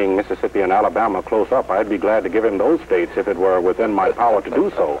after seeing Mississippi and Alabama close up, I'd be glad to give him those states if it were within my power to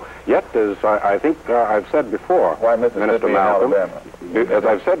do so. Yet, as I think I've said before, Minister Malcolm, as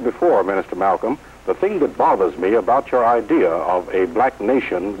I've said before, Minister Malcolm, the thing that bothers me about your idea of a black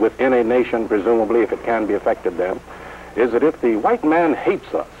nation within a nation, presumably, if it can be effected then, is that if the white man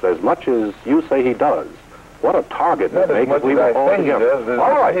hates us as much as you say he does, what a target it makes if we were all together.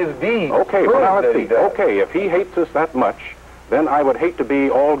 All right. His deeds. Okay, but now let's see. Okay, if he hates us that much, then I would hate to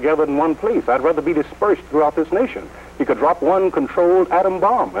be all gathered in one place. I'd rather be dispersed throughout this nation. He could drop one controlled atom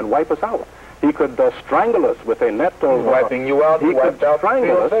bomb and wipe us out. He could strangle us with a net of... wiping you out. He could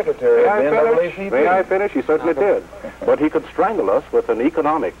strangle us. Secretary May I finish? He certainly did. But he could strangle us with an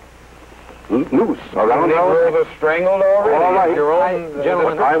economic noose around our... Negroes are strangled already. All right.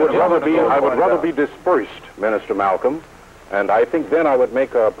 Gentlemen, I would rather be dispersed, Minister Malcolm, and I think then I would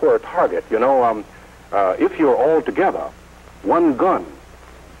make a poor target. You know, if you're all together, one gun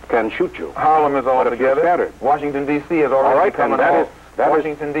can shoot you. Harlem is all together. Scattered. Washington, D.C. has already become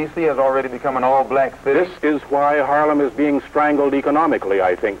Washington, D.C. has already become an all-black city. This is why Harlem is being strangled economically,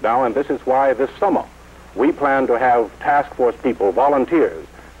 I think, now, and this is why this summer we plan to have task force people, volunteers,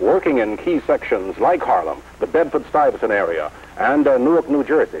 working in key sections like Harlem, the Bedford-Stuyvesant area, and Newark, New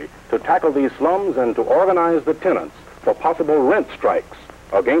Jersey, to tackle these slums and to organize the tenants for possible rent strikes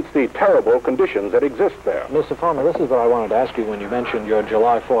against the terrible conditions that exist there. Mr. Farmer, this is what I wanted to ask you when you mentioned your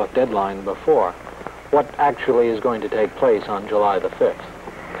July 4th deadline before. What actually is going to take place on July the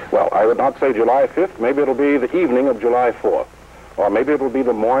 5th? Well, I would not say July 5th. Maybe it'll be the evening of July 4th, or maybe it'll be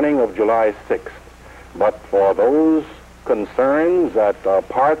the morning of July 6th. But for those concerns that are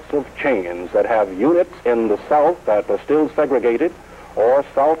parts of chains that have units in the South that are still segregated, or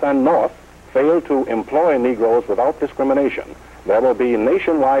South and North fail to employ Negroes without discrimination, there will be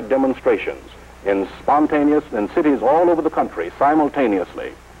nationwide demonstrations in cities all over the country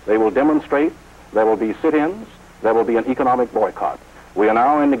simultaneously. They will demonstrate, there will be sit-ins, there will be an economic boycott. We are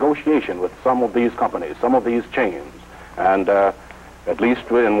now in negotiation with some of these companies, some of these chains, and at least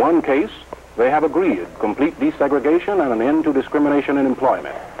in one case, They have agreed complete desegregation and an end to discrimination in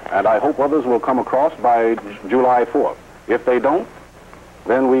employment. And I hope others will come across by July 4th. If they don't,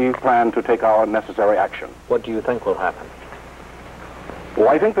 then we plan to take our necessary action. What do you think will happen? Well,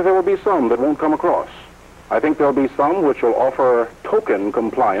 I think that there will be some that won't come across. I think there'll be some which will offer token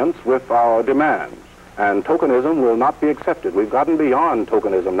compliance with our demands. And tokenism will not be accepted. We've gotten beyond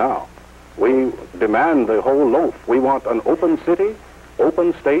tokenism now. We demand the whole loaf. We want an open city,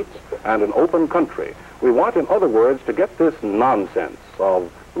 open states, and an open country. We want, in other words, to get this nonsense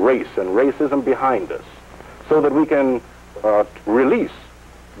of race and racism behind us so that we can release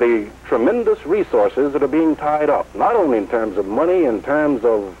the tremendous resources that are being tied up, not only in terms of money, in terms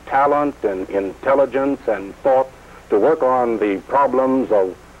of talent and intelligence and thought, to work on the problems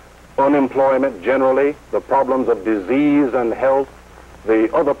of unemployment generally, the problems of disease and health,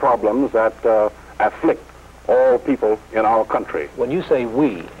 the other problems that afflict all people in our country. When you say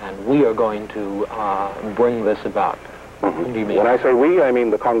we, and we are going to bring this about, what do you mean? When I say we, I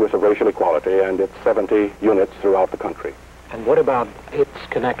mean the Congress of Racial Equality and its 70 units throughout the country. And what about its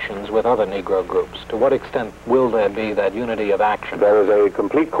connections with other Negro groups? To what extent will there be that unity of action? There is a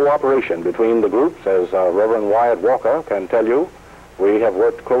complete cooperation between the groups, as Reverend Wyatt Walker can tell you. We have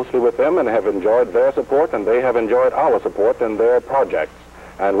worked closely with them and have enjoyed their support, and they have enjoyed our support in their projects.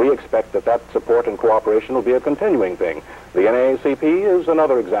 And we expect that that support and cooperation will be a continuing thing. The NAACP is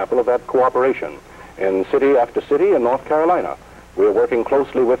another example of that cooperation. In city after city in North Carolina, we are working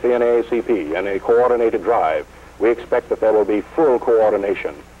closely with the NAACP in a coordinated drive. We expect that there will be full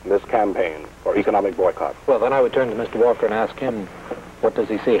coordination in this campaign for economic boycott. Well, then I would turn to Mr. Walker and ask him, what does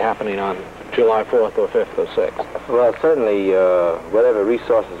he see happening on July 4th or 5th or 6th? Well, certainly, whatever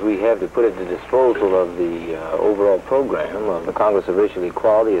resources we have to put at the disposal of the overall program of the Congress of Racial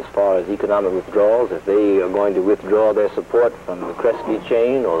Equality as far as economic withdrawals, if they are going to withdraw their support from the Kresge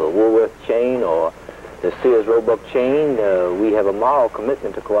chain or the Woolworth chain or the Sears Roebuck chain, we have a moral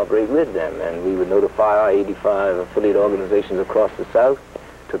commitment to cooperate with them, and we would notify our 85 affiliate organizations across the South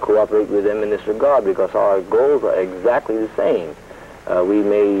to cooperate with them in this regard, because our goals are exactly the same. We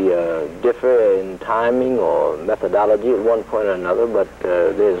may differ in timing or methodology at one point or another, but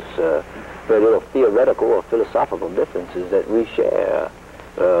there's very little theoretical or philosophical differences that we share.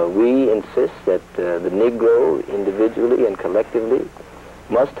 We insist that the Negro individually and collectively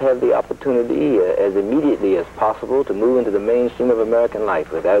must have the opportunity as immediately as possible to move into the mainstream of American life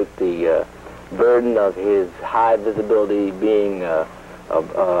without the burden of his high visibility being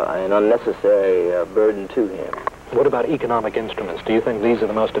an unnecessary burden to him. What about economic instruments? Do you think these are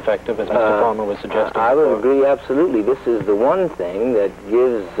the most effective, as Mr. Farmer was suggesting? I would agree absolutely. This is the one thing that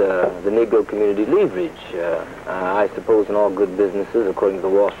gives the Negro community leverage. I suppose in all good businesses, according to the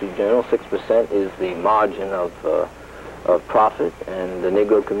Wall Street Journal, 6% is the margin of profit, and the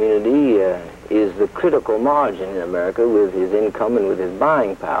Negro community is the critical margin in America with his income and with his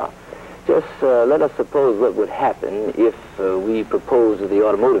buying power. Just let us suppose what would happen if we propose to the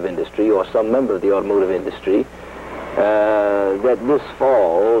automotive industry or some member of the automotive industry that this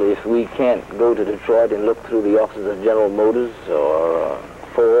fall, if we can't go to Detroit and look through the offices of General Motors or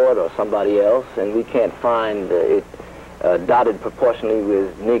Ford or somebody else, and we can't find it dotted proportionally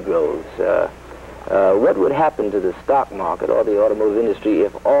with Negroes, what would happen to the stock market or the automotive industry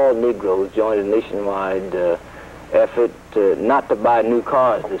if all Negroes joined a nationwide effort not to buy new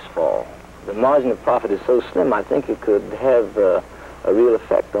cars this fall? The margin of profit is so slim, I think it could have a real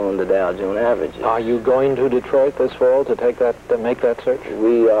effect on the Dow Jones averages. Are you going to Detroit this fall to make that search?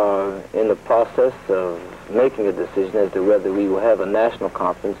 We are in the process of making a decision as to whether we will have a national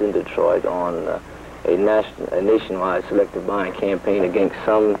conference in Detroit on a nationwide selective buying campaign against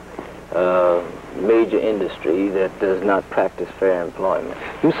some major industry that does not practice fair employment.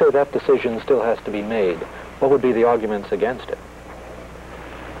 You say that decision still has to be made. What would be the arguments against it?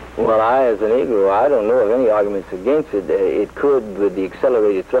 Well, as a Negro, I don't know of any arguments against it. It could, with the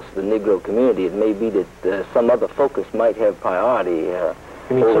accelerated thrust of the Negro community, it may be that some other focus might have priority.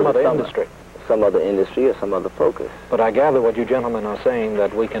 You mean some other industry? Some other industry or some other focus. But I gather what you gentlemen are saying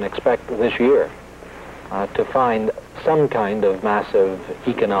that we can expect this year to find some kind of massive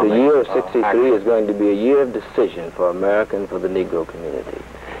economic The year of 63 is going to be a year of decision for America and for the Negro community.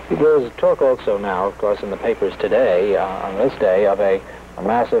 There's talk also now, of course, in the papers today, on this day, of a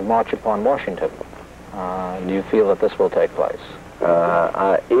massive march upon Washington. Do you feel that this will take place?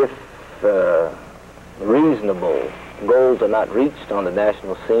 If reasonable goals are not reached on the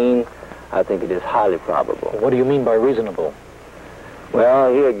national scene, I think it is highly probable. What do you mean by reasonable?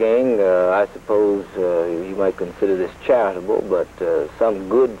 Well, here again, I suppose you might consider this charitable, but some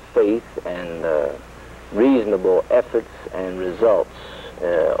good faith and reasonable efforts and results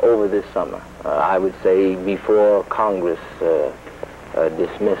over this summer. I would say before Congress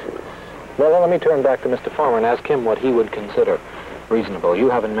dismisses. Well, let me turn back to Mr. Farmer and ask him what he would consider reasonable. You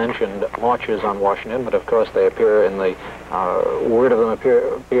haven't mentioned marches on Washington, but of course they appear in the, word of them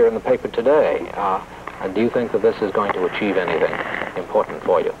appear in the paper today. Do you think that this is going to achieve anything important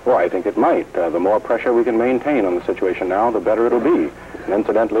for you? Well, I think it might. The more pressure we can maintain on the situation now, the better it'll be. And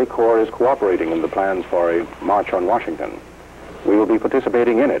incidentally, CORE is cooperating in the plans for a march on Washington. We will be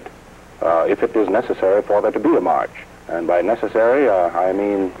participating in it if it is necessary for there to be a march. And by necessary, I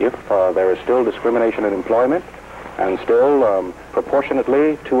mean if there is still discrimination in employment and still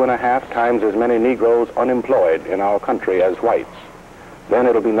proportionately 2.5 times as many Negroes unemployed in our country as whites, then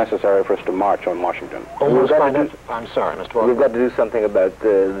it'll be necessary for us to march on Washington. I'm sorry, Mr. Walker. We've got to do something about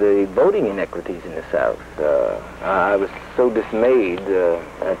the voting inequities in the South. I was so dismayed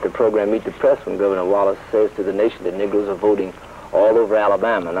at the program Meet the Press when Governor Wallace says to the nation that Negroes are voting all over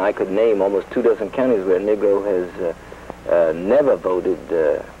Alabama, and I could name almost 24 counties where a Negro has never voted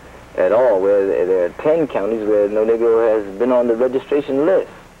at all, where there are 10 counties where no Negro has been on the registration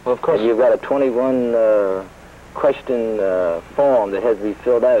list. Well, of course. And you've got a 21 question form that has to be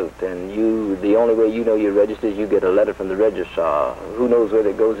filled out, and the only way you know you're registered is you get a letter from the registrar. Who knows whether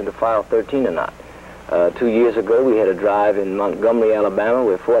it goes into file 13 or not. 2 years ago, we had a drive in Montgomery, Alabama,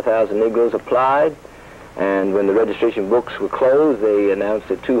 where 4,000 Negroes applied, and when the registration books were closed, they announced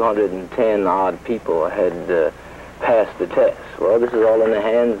that 210-odd people had passed the test. Well, this is all in the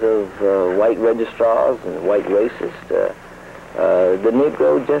hands of white registrars and white racists. The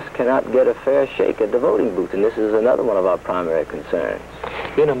Negro just cannot get a fair shake at the voting booth, and this is another one of our primary concerns.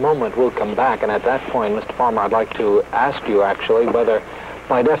 In a moment, we'll come back, and at that point, Mr. Farmer, I'd like to ask you, actually, whether,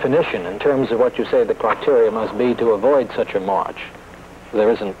 by definition, in terms of what you say the criteria must be to avoid such a march,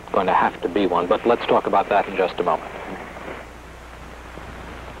 there isn't going to have to be one, but let's talk about that in just a moment.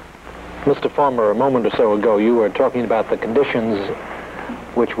 Mr. Farmer, a moment or so ago, you were talking about the conditions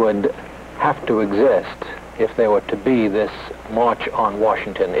which would have to exist if there were to be this march on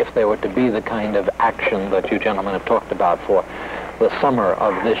Washington, if there were to be the kind of action that you gentlemen have talked about for the summer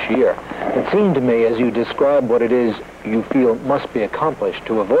of this year. It seemed to me, as you described what it is you feel must be accomplished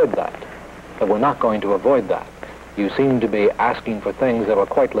to avoid that we're not going to avoid that. You seem to be asking for things that were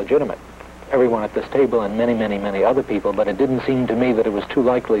quite legitimate. Everyone at this table and many, many, many other people, but it didn't seem to me that it was too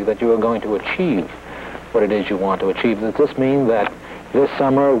likely that you were going to achieve what it is you want to achieve. Does this mean that this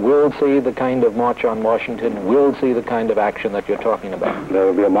summer we'll see the kind of march on Washington, we'll see the kind of action that you're talking about? There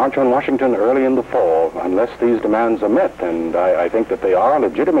will be a march on Washington early in the fall, unless these demands are met, and I think that they are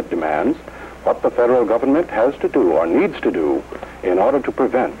legitimate demands. What the federal government has to do, or needs to do, in order to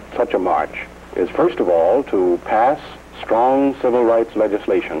prevent such a march is, first of all, to pass strong civil rights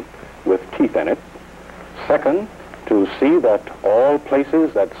legislation with teeth in it. Second, to see that all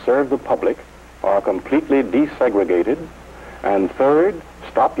places that serve the public are completely desegregated. And third,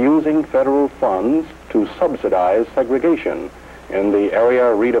 stop using federal funds to subsidize segregation. In the Area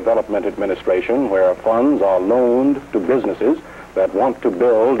Redevelopment Administration, where funds are loaned to businesses that want to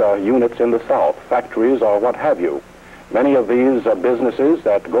build units in the South, factories or what have you. Many of these businesses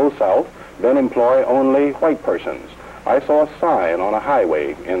that go south then employ only white persons. I saw a sign on a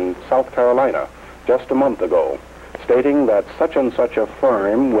highway in South Carolina just a month ago stating that such and such a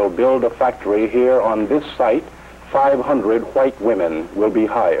firm will build a factory here on this site. 500 white women will be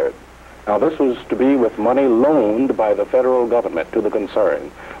hired. Now, this was to be with money loaned by the federal government to the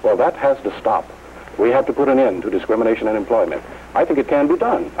concern. Well, that has to stop. We have to put an end to discrimination in employment. I think it can be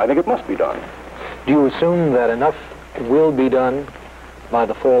done. I think it must be done. Do you assume that enough will be done by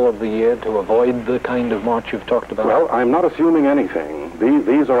the fall of the year to avoid the kind of march you've talked about? Well, I'm not assuming anything.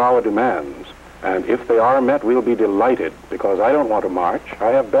 These are our demands. And if they are met, we'll be delighted, because I don't want to march. I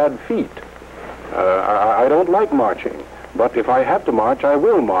have bad feet. I don't like marching. But if I have to march, I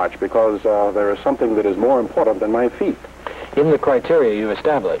will march, because there is something that is more important than my feet. In the criteria you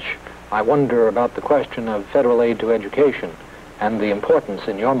establish, I wonder about the question of federal aid to education and the importance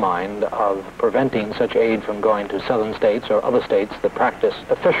in your mind of preventing such aid from going to southern states or other states that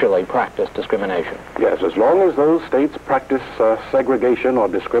officially practice discrimination. Yes, as long as those states practice segregation or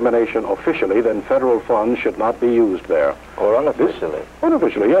discrimination officially, then federal funds should not be used there. Or unofficially?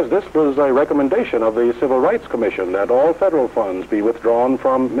 Unofficially, yes. This was a recommendation of the Civil Rights Commission that all federal funds be withdrawn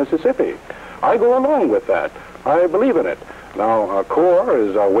from Mississippi. I go along with that. I believe in it. Now, CORE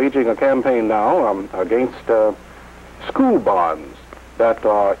is waging a campaign now against school bonds that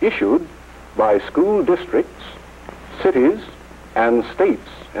are issued by school districts, cities, and states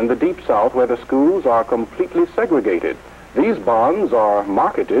in the Deep South where the schools are completely segregated. These bonds are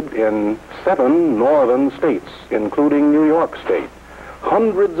marketed in 7 northern states, including New York State.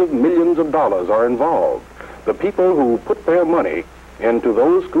 Hundreds of millions of dollars are involved. The people who put their money into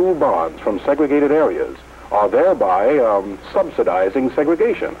those school bonds from segregated areas are thereby subsidizing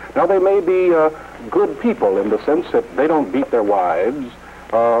segregation. Now, they may be good people in the sense that they don't beat their wives,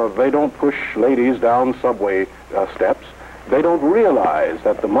 they don't push ladies down subway steps. They don't realize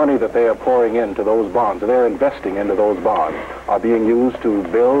that the money that they are pouring into those bonds, they're investing into those bonds, are being used to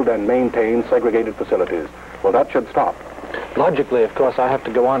build and maintain segregated facilities. Well, that should stop. Logically, of course, I have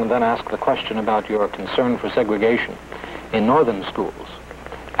to go on and then ask the question about your concern for segregation in northern schools.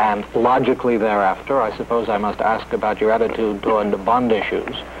 And logically thereafter, I suppose I must ask about your attitude toward the bond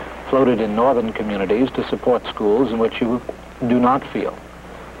issues floated in northern communities to support schools in which you do not feel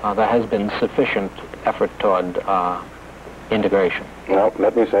there has been sufficient effort toward integration. Well,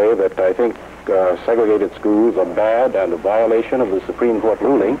 let me say that I think segregated schools are bad and a violation of the Supreme Court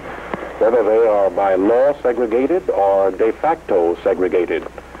ruling, whether they are by law segregated or de facto segregated,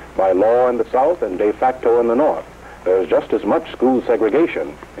 by law in the South and de facto in the North. There's just as much school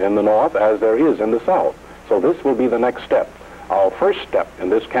segregation in the North as there is in the South. So this will be the next step. Our first step in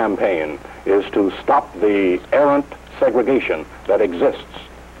this campaign is to stop the errant segregation that exists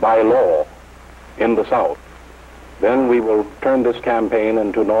by law in the South. Then we will turn this campaign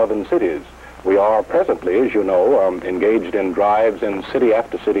into northern cities. We are presently, as you know, engaged in drives in city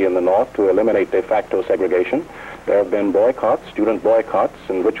after city in the North to eliminate de facto segregation. There have been boycotts, student boycotts,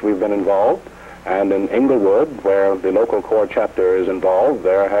 in which we've been involved. And in Inglewood, where the local core chapter is involved,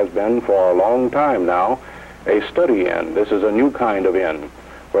 there has been for a long time now a study in. This is a new kind of in,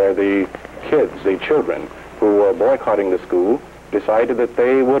 where the kids, the children who were boycotting the school, decided that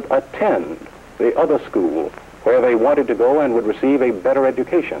they would attend the other school where they wanted to go and would receive a better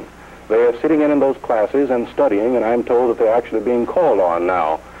education. They are sitting in those classes and studying, and I'm told that they're actually being called on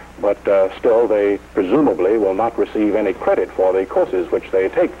now. But still, they presumably will not receive any credit for the courses which they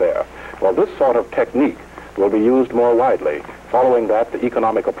take there. Well, this sort of technique will be used more widely. Following that, the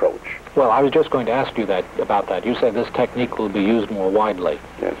economic approach. Well, I was just going to ask you about that. You say this technique will be used more widely.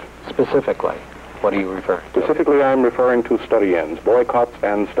 Yes. Specifically, what are you referring to? Specifically, I'm referring to study-ins, boycotts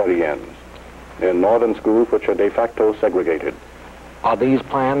and study-ins in northern schools which are de facto segregated. Are these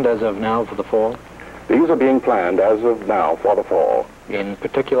planned as of now for the fall? These are being planned as of now for the fall. In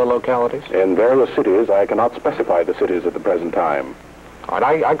particular localities? In various cities. I cannot specify the cities at the present time. All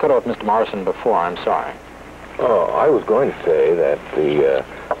right, I cut off Mr. Morrison before. I'm sorry. Oh, I was going to say that the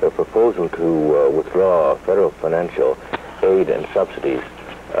proposal to withdraw federal financial aid and subsidies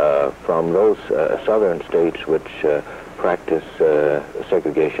from those southern states which practice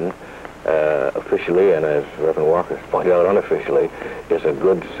segregation officially, and as Reverend Walker pointed out unofficially, is a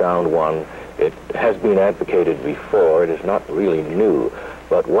good, sound one. It has been advocated before. It is not really new.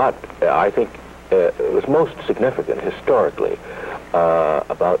 But what I think was most significant historically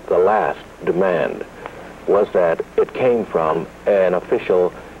about the last demand was that it came from an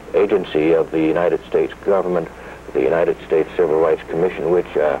official agency of the United States government, the United States Civil Rights Commission, which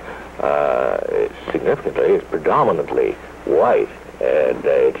significantly is predominantly white. And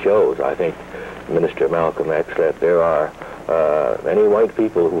it shows, I think, Minister Malcolm X, that there are many white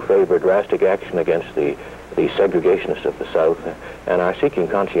people who favor drastic action against the segregationists of the South and are seeking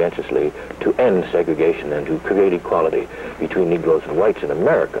conscientiously to end segregation and to create equality between Negroes and whites in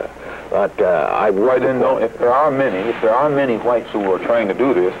America. But I would... if there are many whites who are trying to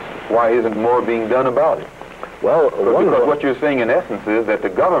do this, why isn't more being done about it? Well, because what you're saying in essence is that the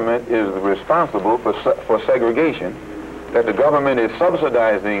government is responsible for segregation, that the government is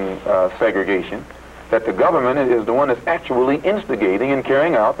subsidizing segregation, that the government is the one that's actually instigating and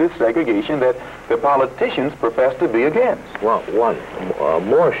carrying out this segregation that the politicians profess to be against. Well,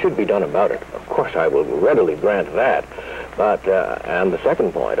 more should be done about it. Of course, I will readily grant that. But, and the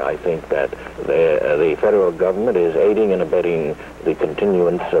second point, I think that the federal government is aiding and abetting the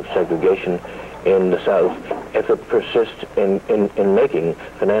continuance of segregation in the South if it persists in making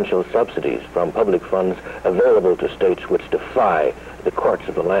financial subsidies from public funds available to states which defy the courts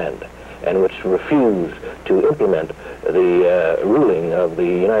of the land and which refuse to implement the ruling of the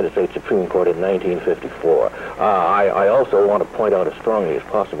United States Supreme Court in 1954. I also want to point out as strongly as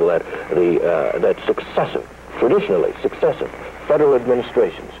possible that traditionally successive federal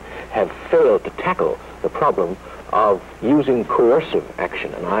administrations have failed to tackle the problem of using coercive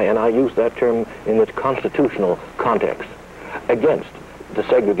action, and I use that term in its constitutional context, against the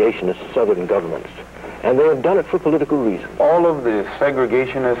segregationist southern governments. And they have done it for political reasons. All of the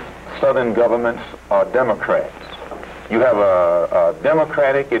segregationist southern governments are Democrats. You have a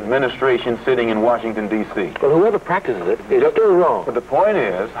Democratic administration sitting in Washington, D.C. Well, whoever practices it is still wrong. But the point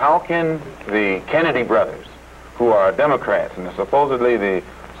is, how can the Kennedy brothers, who are Democrats and are supposedly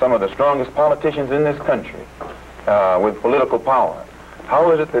some of the strongest politicians in this country with political power,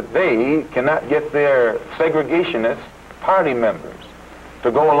 how is it that they cannot get their segregationist party members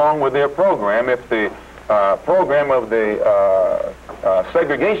to go along with their program if the program of the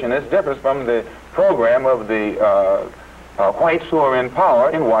segregationists differs from the program of the whites who are in power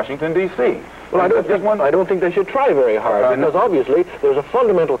in Washington, D.C.? Well, I don't think they should try very hard, because obviously there's a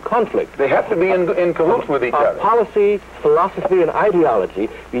fundamental conflict. They have to be in cahoots with each other. Policy, philosophy, and ideology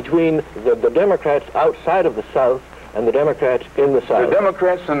between the Democrats outside of the South and the Democrats in the South. The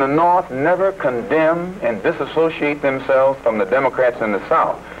Democrats in the North never condemn and disassociate themselves from the Democrats in the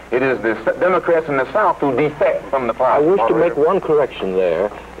South. It is the Democrats in the South who defect from the party. I wish to make one correction there.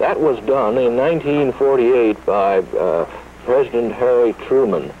 That was done in 1948 by President Harry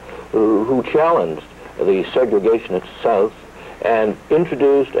Truman, who challenged the segregationist South and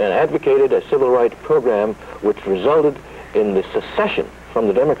introduced and advocated a civil rights program which resulted in the secession from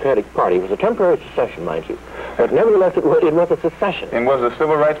the Democratic Party. It was a temporary secession, mind you, but nevertheless it was a secession. And was the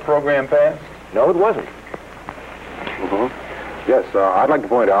civil rights program passed? No, it wasn't. Yes, I'd like to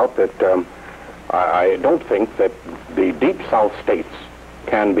point out that I don't think that the Deep South states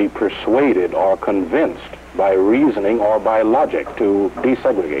can be persuaded or convinced by reasoning or by logic to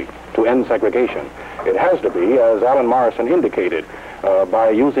desegregate, to end segregation. It has to be, as Alan Morrison indicated, by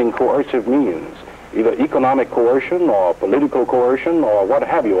using coercive means, either economic coercion or political coercion or what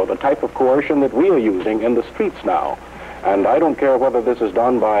have you, or the type of coercion that we are using in the streets now. And I don't care whether this is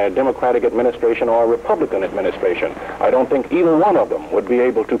done by a Democratic administration or a Republican administration. I don't think either one of them would be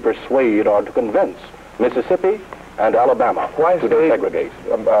able to persuade or to convince Mississippi and Alabama to desegregate.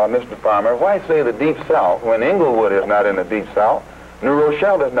 Mr. Farmer, why say the Deep South when Inglewood is not in the Deep South, New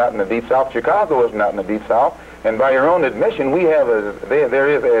Rochelle is not in the Deep South, Chicago is not in the Deep South, and by your own admission, we have there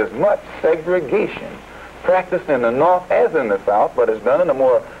is as much segregation practiced in the North as in the South, but it's done in a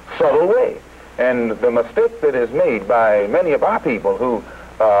more subtle way. And the mistake that is made by many of our people who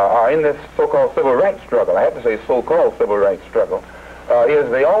are in this so-called civil rights struggle, I have to say so-called civil rights struggle, is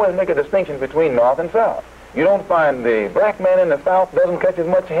they always make a distinction between North and South. You don't find the black man in the South doesn't catch as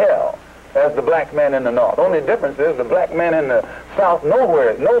much hell as the black man in the North. Only difference is the black man in the South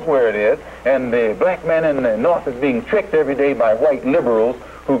knows where it is, and the black man in the North is being tricked every day by white liberals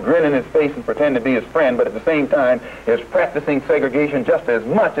who grin in his face and pretend to be his friend, but at the same time is practicing segregation just as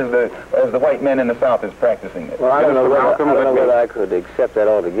much as the white man in the South is practicing it. Well, I don't know whether I could accept that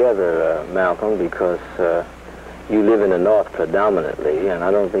altogether, Malcolm, because you live in the North predominantly, and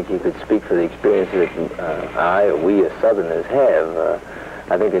I don't think you could speak for the experiences that I or we as Southerners have.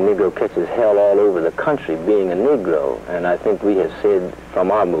 I think the Negro catches hell all over the country being a Negro, and I think we have said from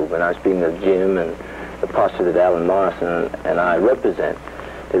our movement, I'm speaking of Jim and the posture that Alan Morrison and I represent,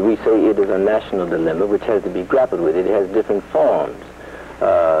 that we say it is a national dilemma which has to be grappled with. It has different forms.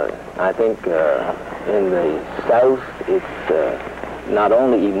 I think in the South it's not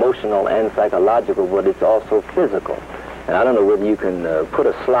only emotional and psychological, but it's also physical. And I don't know whether you can put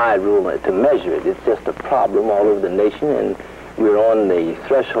a slide rule to measure it. It's just a problem all over the nation, and we're on the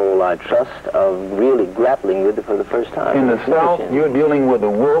threshold, I trust, of really grappling with it for the first time. In the South, you're dealing with a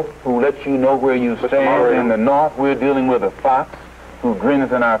wolf who lets you know where you stand. In the North, we're dealing with a fox who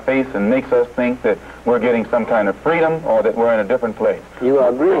grins in our face and makes us think that we're getting some kind of freedom or that we're in a different place. You are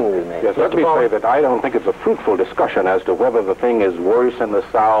agreeing with me? Yes, let me say that I don't think it's a fruitful discussion as to whether the thing is worse in the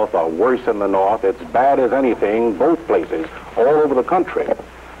South or worse in the North. It's bad as anything, both places, all over the country.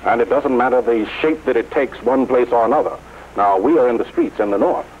 And it doesn't matter the shape that it takes one place or another. Now, we are in the streets in the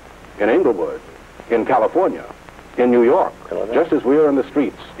North, in Inglewood, in California, in New York, just as we are in the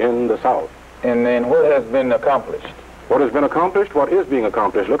streets in the South. And then what has been accomplished? What has been accomplished? What is being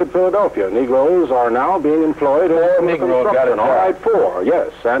accomplished? Look at Philadelphia. Negroes are now being employed in Negroes got a job. All right, 4,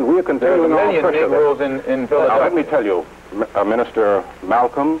 yes. And we are continuing our pressure. There are a million Negroes in Philadelphia. Now, let me tell you, Minister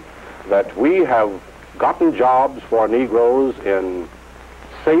Malcolm, that we have gotten jobs for Negroes in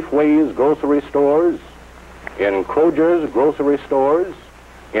Safeway's grocery stores, in Kroger's grocery stores,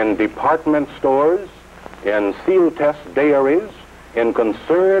 in department stores, in Seal Test dairies, in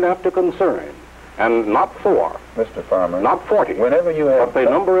concern after concern. And not 4. Mr. Farmer. Not 40. Whenever you have... But they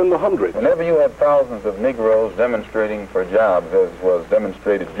number in the hundreds. Whenever you have thousands of Negroes demonstrating for jobs, as was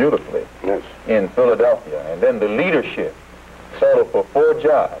demonstrated beautifully in Philadelphia, and then the leadership settled for 4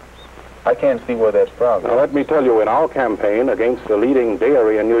 jobs, I can't see where that's progress. Now, let me tell you, in our campaign against the leading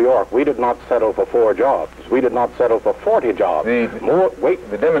dairy in New York, we did not settle for 4 jobs. We did not settle for 40 jobs.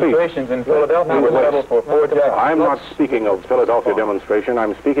 The demonstrations in Philadelphia were settled for 4 jobs. I'm not speaking of Philadelphia demonstration.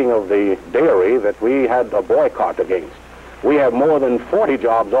 I'm speaking of the dairy that we had a boycott against. We have more than 40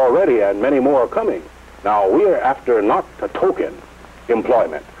 jobs already, and many more are coming. Now, we're after not a token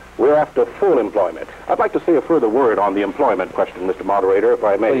employment. We're after full employment. I'd like to say a further word on the employment question, Mr. Moderator, if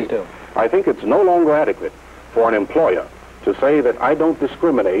I may. Please do. I think it's no longer adequate for an employer to say that I don't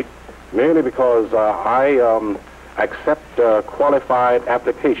discriminate merely because I accept qualified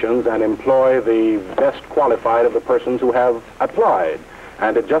applications and employ the best qualified of the persons who have applied.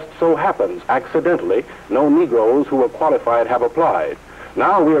 And it just so happens, accidentally, no Negroes who are qualified have applied.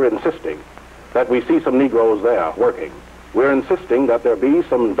 Now we're insisting that we see some Negroes there working. We're insisting that there be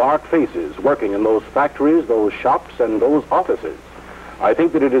some dark faces working in those factories, those shops, and those offices. I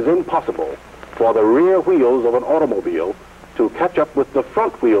think that it is impossible for the rear wheels of an automobile to catch up with the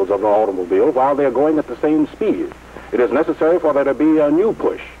front wheels of an automobile while they're going at the same speed. It is necessary for there to be a new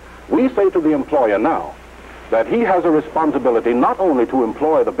push. We say to the employer now that he has a responsibility not only to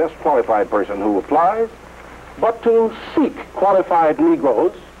employ the best qualified person who applies, but to seek qualified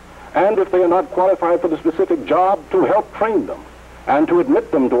Negroes, and if they are not qualified for the specific job, to help train them and to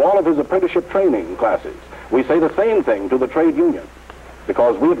admit them to all of his apprenticeship training classes. We say the same thing to the trade union,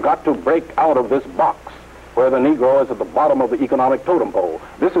 because we've got to break out of this box where the Negro is at the bottom of the economic totem pole.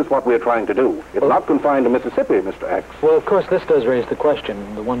 This is what we're trying to do. It's not confined to Mississippi, Mr. X. Well, of course, this does raise the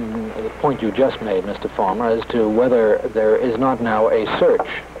question, the point you just made, Mr. Farmer, as to whether there is not now a search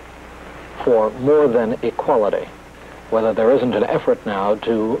for more than equality, whether there isn't an effort now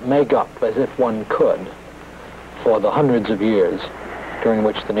to make up, as if one could, for the hundreds of years during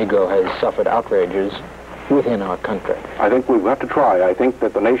which the Negro has suffered outrages within our country. I think we've got to try. I think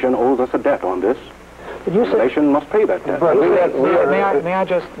that the nation owes us a debt on this. But you the nation must pay that debt. May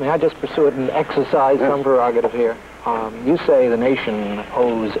I just pursue it and exercise some prerogative here? You say the nation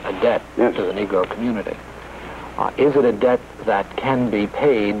owes a debt to the Negro community. Is it a debt that can be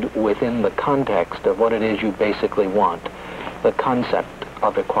paid within the context of what it is you basically want, the concept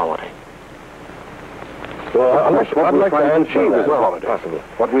of equality? Well, I'd like to achieve is equality.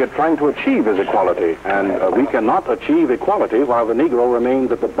 What we are trying to achieve is equality, and we cannot achieve equality while the Negro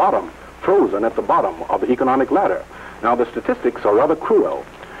remains at the bottom, frozen at the bottom of the economic ladder. Now, the statistics are rather cruel,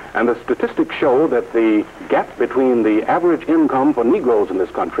 and the statistics show that the gap between the average income for Negroes in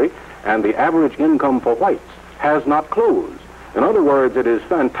this country and the average income for whites has not closed. In other words, it is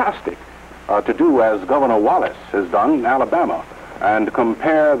fantastic to do as Governor Wallace has done in Alabama and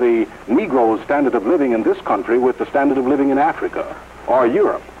compare the Negro's standard of living in this country with the standard of living in Africa or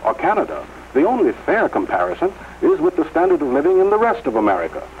Europe or Canada. The only fair comparison is with the standard of living in the rest of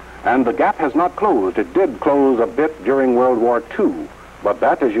America. And the gap has not closed. It did close a bit during World War II, but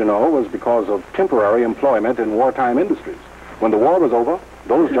that, as you know, was because of temporary employment in wartime industries. When the war was over,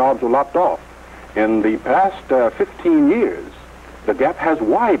 those jobs were lopped off. In the past 15 years, the gap has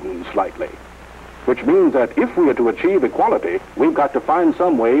widened slightly, which means that if we are to achieve equality, we've got to find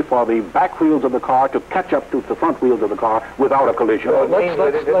some way for the back wheels of the car to catch up to the front wheels of the car without a collision. Go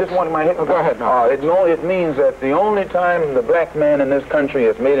ahead now. It means that the only time the black man in this country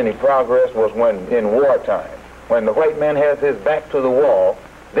has made any progress was when in wartime. When the white man has his back to the wall,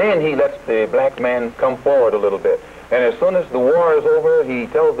 then he lets the black man come forward a little bit. And as soon as the war is over, he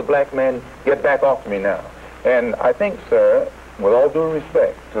tells the black man, get back off me now. And I think, sir, with all due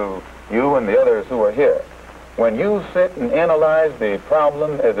respect to you and the others who are here, when you sit and analyze the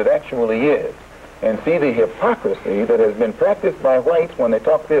problem as it actually is, and see the hypocrisy that has been practiced by whites when they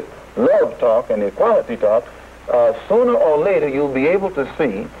talk this love talk and equality talk, sooner or later you'll be able to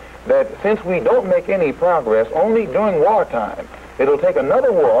see that since we don't make any progress only during wartime, it'll take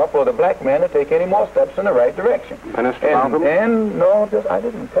another war for the black man to take any more steps in the right direction. And no, I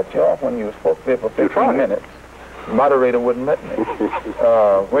didn't cut you off when you spoke there for 15 minutes. The moderator wouldn't let me.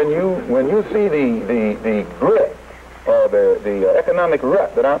 When you see the grit or the economic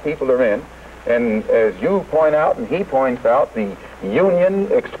rut that our people are in, and as you point out and he points out, the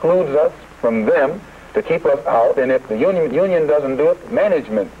union excludes us from them to keep us out, and if the union doesn't do it,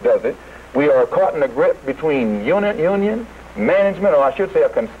 management does it. We are caught in a grip between union, management, or I should say a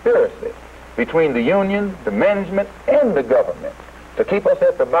conspiracy between the union, the management, and the government to keep us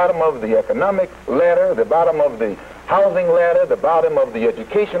at the bottom of the economic ladder, the bottom of the housing ladder, the bottom of the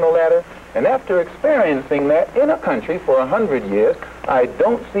educational ladder. And after experiencing that in a country for 100 years, I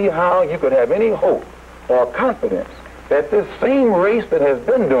don't see how you could have any hope or confidence that this same race that has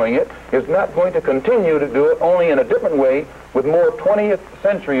been doing it is not going to continue to do it, only in a different way with more 20th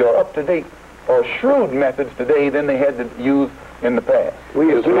century or up-to-date or shrewd methods today than they had to use in the past.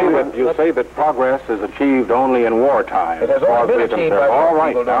 You say that progress is achieved only in wartime. It has only been achieved by all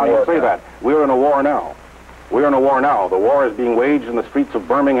right, now you say that. We're in a war now. We're in a war now. The war is being waged in the streets of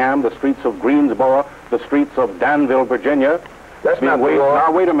Birmingham, the streets of Greensboro, the streets of Danville, Virginia. That's not the war.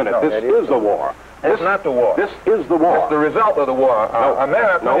 Now, wait a minute. This is the war. It's not the war. This is the war. It's the result of the war.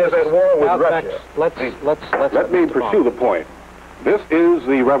 America is at war with Russia. Let me pursue the point. This is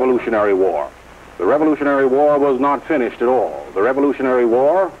the Revolutionary War. The Revolutionary War was not finished at all. The Revolutionary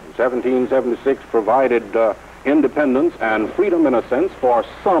War, 1776, provided independence and freedom, in a sense, for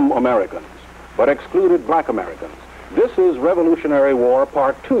some Americans, but excluded black Americans. This is Revolutionary War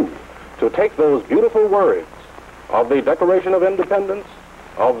Part 2, to take those beautiful words of the Declaration of Independence,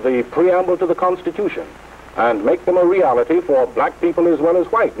 of the preamble to the Constitution, and make them a reality for black people as well as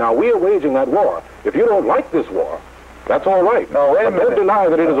white. Now, we are waging that war. If you don't like this war, that's all right. No, wait a minute. Don't deny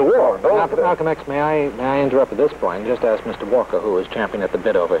that it is a war. Malcolm X, may I interrupt at this point and just ask Mr. Walker, who is champing at the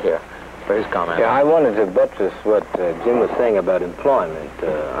bit over here, for his comment? Yeah, I wanted to buttress what Jim was saying about employment.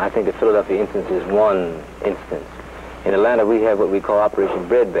 I think the Philadelphia instance is one instance. In Atlanta, we have what we call Operation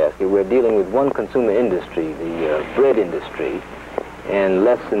Breadbasket. We're dealing with one consumer industry, the bread industry, in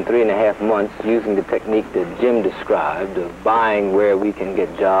less than 3.5 months, using the technique that Jim described of buying where we can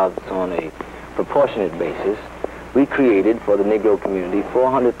get jobs on a proportionate basis. We created for the Negro community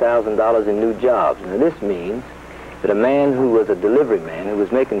 $400,000 in new jobs. Now, this means that a man who was a delivery man, who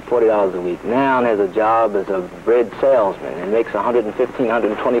was making $40 a week, now has a job as a bread salesman and makes $115,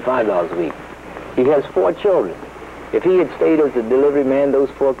 $125 a week. He has 4 children. If he had stayed as a delivery man, those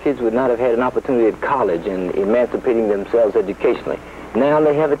 4 kids would not have had an opportunity at college and emancipating themselves educationally. Now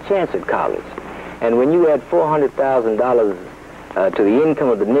they have a chance at college. And when you add $400,000 to the income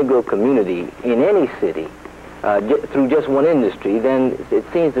of the Negro community in any city through just one industry, then it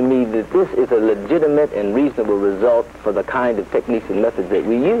seems to me that this is a legitimate and reasonable result for the kind of techniques and methods that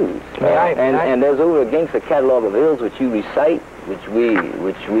we use. And there's over against a catalog of ills which you recite, which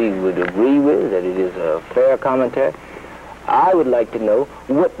we would agree with, that it is a fair commentary. I would like to know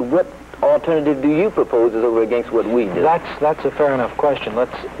what alternative do you propose as over against what we do? That's a fair enough question.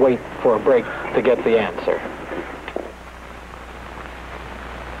 Let's wait for a break to get the answer.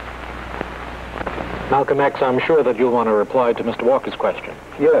 Malcolm X, I'm sure that you'll want to reply to Mr. Walker's question.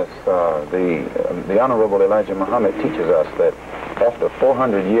 Yes, the Honorable Elijah Muhammad teaches us that after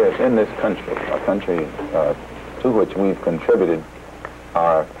 400 years in this country, a country to which we've contributed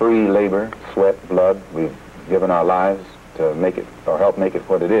our free labor, sweat, blood, we've given our lives to make it, or help make it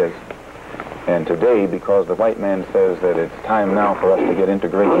what it is. And today, because the white man says that it's time now for us to get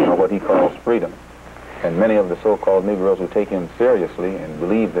integration, or what he calls freedom, and many of the so-called Negroes who take him seriously and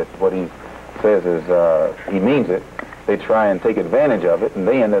believe that what he says is he means it, they try and take advantage of it, and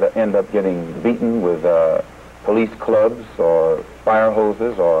they end up getting beaten with police clubs or fire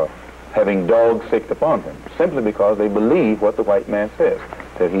hoses or having dogs sicked upon them, simply because they believe what the white man says,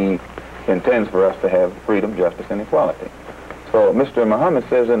 that he intends for us to have freedom, justice, and equality. So Mr. Muhammad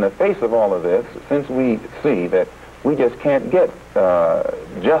says, in the face of all of this, since we see that we just can't get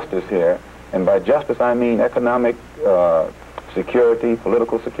justice here, and by justice I mean economic security,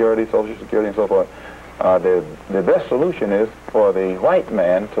 political security, social security, and so forth, the best solution is for the white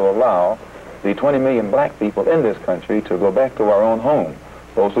man to allow the 20 million black people in this country to go back to our own home,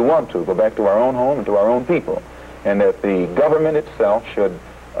 those who want to go back to our own home and to our own people, and that the government itself should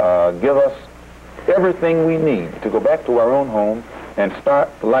give us everything we need to go back to our own home and start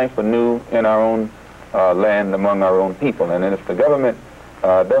life anew in our own land among our own people. And then if the government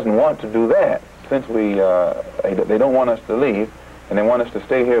doesn't want to do that, since they don't want us to leave and they want us to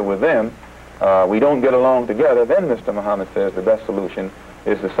stay here with them, we don't get along together, then Mr. Muhammad says the best solution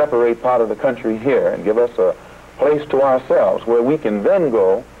is to separate part of the country here and give us a place to ourselves where we can then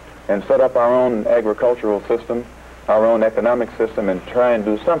go and set up our own agricultural system, our own economic system, and try and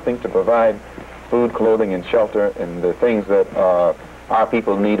do something to provide food, clothing, and shelter, and the things that our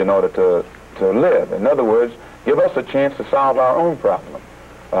people need in order to live. In other words, give us a chance to solve our own problem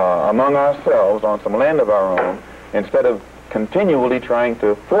among ourselves on some land of our own, instead of continually trying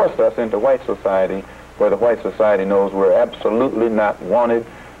to force us into white society, where the white society knows we're absolutely not wanted,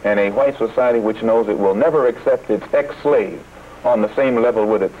 and a white society which knows it will never accept its ex-slave on the same level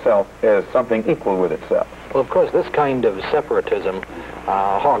with itself as something equal with itself. Well, of course, this kind of separatism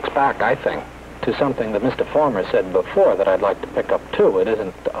harks back, I think, to something that Mr. Farmer said before that I'd like to pick up too. It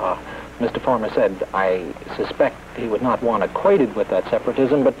isn't, Mr. Farmer said, I suspect he would not want equated with that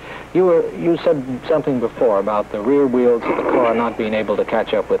separatism, but you said something before about the rear wheels of the car not being able to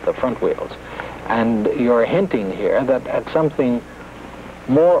catch up with the front wheels. And you're hinting here that at something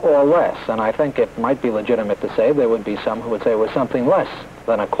more or less, and I think it might be legitimate to say there would be some who would say it was something less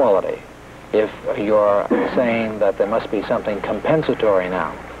than equality, if you're saying that there must be something compensatory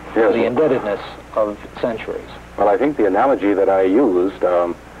now for the indebtedness of centuries. Well, I think the analogy that I used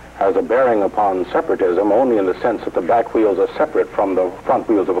has a bearing upon separatism only in the sense that the back wheels are separate from the front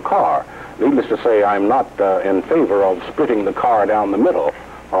wheels of a car. Needless to say, I'm not in favor of splitting the car down the middle,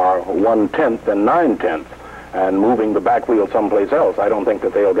 or 1/10 and 9/10, and moving the back wheel someplace else. I don't think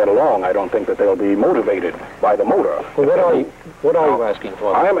that they'll get along. I don't think that they'll be motivated by the motor. Well, what are you asking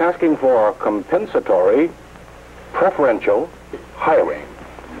for? I am asking for compensatory, preferential hiring.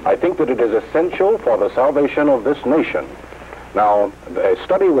 I think that it is essential for the salvation of this nation. Now, a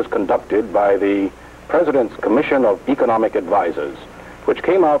study was conducted by the President's Commission of Economic Advisors, which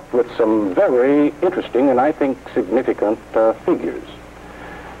came out with some very interesting and I think significant figures.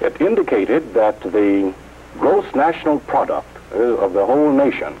 It indicated that the gross national product of the whole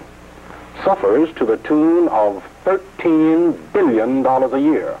nation suffers to the tune of $13 billion a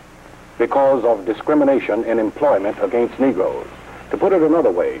year because of discrimination in employment against Negroes. To put it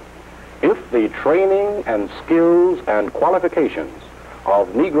another way, if the training and skills and qualifications of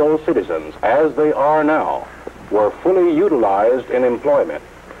Negro citizens, as they are now, were fully utilized in employment,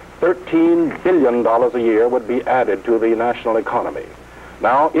 $13 billion a year would be added to the national economy.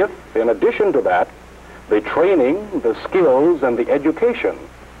 Now, if, in addition to that, the training, the skills, and the education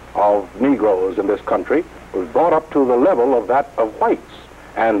of Negroes in this country was brought up to the level of that of whites,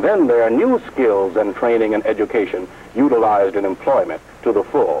 and then their new skills and training and education utilized in employment to the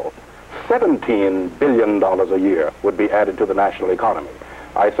full, $17 billion a year would be added to the national economy.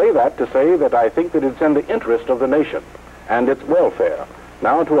 I say that to say that I think that it's in the interest of the nation and its welfare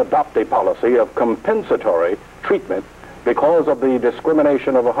now to adopt a policy of compensatory treatment because of the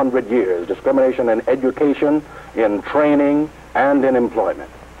discrimination of 100 years, discrimination in education, in training, and in employment.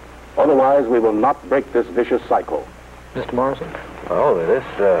 Otherwise, we will not break this vicious cycle. Mr. Morrison? Oh, this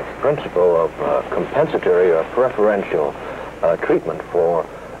principle of compensatory or preferential treatment for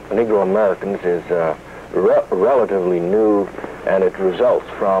Negro Americans is relatively new, and it results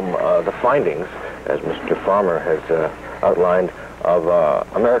from the findings, as Mr. Farmer has outlined, of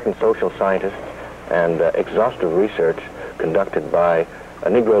American social scientists and exhaustive research conducted by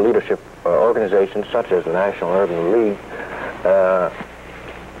Negro leadership organizations such as the National Urban League.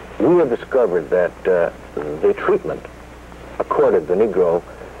 We have discovered that the treatment accorded the Negro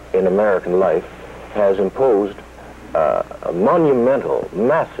in American life has imposed monumental,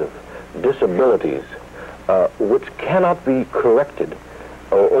 massive disabilities which cannot be corrected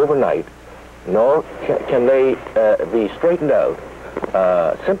overnight, nor can they be straightened out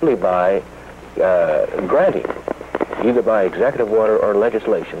simply by granting, either by executive order or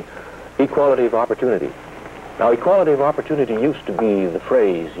legislation, equality of opportunity. Now, equality of opportunity used to be the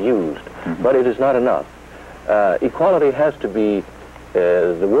phrase used, but it is not enough. Equality has to be,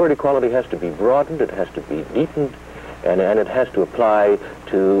 the word equality has to be broadened, it has to be deepened, and it has to apply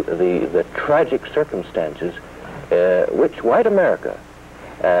to the tragic circumstances which white America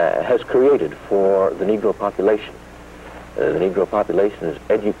has created for the Negro population. The Negro population is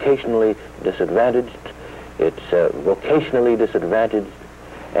educationally disadvantaged, it's vocationally disadvantaged,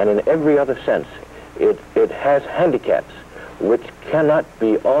 and in every other sense, it has handicaps which cannot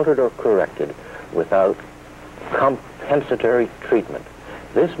be altered or corrected without compensatory treatment.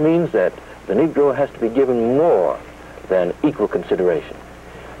 This means that the Negro has to be given more than equal consideration.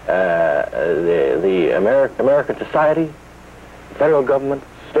 The American society, federal government,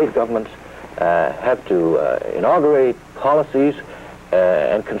 state governments have to inaugurate policies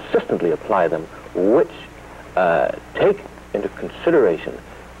and consistently apply them which take into consideration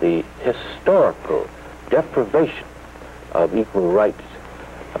the historical deprivation of equal rights,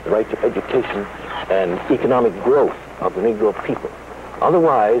 of the right to education and economic growth of the Negro people.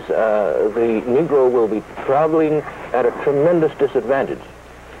 Otherwise, the Negro will be traveling at a tremendous disadvantage.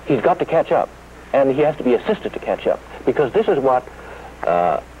 He's got to catch up, and he has to be assisted to catch up, because this is what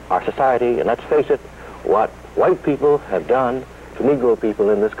our society, and let's face it, what white people have done to Negro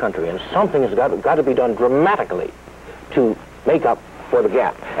people in this country, and something has got to be done dramatically to make up for the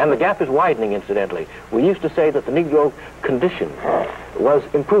gap. And the gap is widening, incidentally. We used to say that the Negro condition was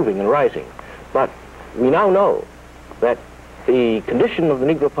improving and rising, but we now know that the condition of the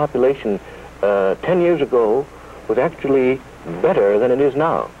Negro population 10 years ago was actually better than it is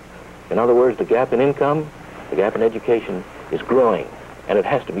now. In other words, the gap in income, the gap in education is growing, and it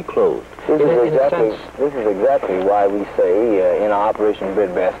has to be closed. This is exactly why we say in our Operation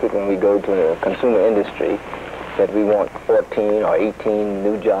Breadbasket, when we go to the consumer industry, that we want 14 or 18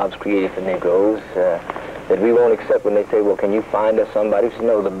 new jobs created for Negroes, that we won't accept when they say, well, can you find us somebody? We say,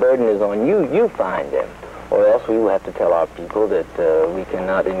 no, the burden is on you, you find them. Or else we will have to tell our people that we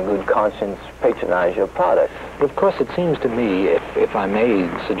cannot in good conscience patronize your products. But of course, it seems to me, if I may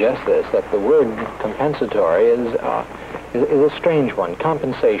suggest this, that the word compensatory is a strange one.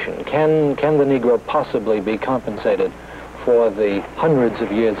 Compensation. Can the Negro possibly be compensated for the hundreds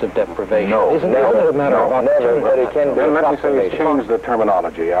of years of deprivation? No, Isn't it a matter of opportunity? But it can be Then let me say, approximated. change the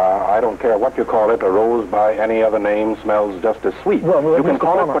terminology. I don't care what you call it. A rose by any other name smells just as sweet. Well, you can Mr.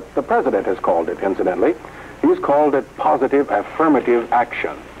 call Farmer. it what the president has called it, incidentally. He's called it positive affirmative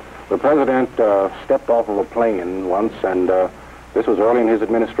action. The president stepped off of a plane once, and this was early in his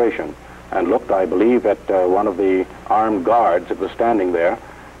administration, and looked, I believe, at one of the armed guards that was standing there,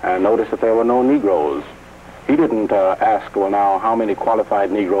 and noticed that there were no Negroes. He didn't ask, well, now, how many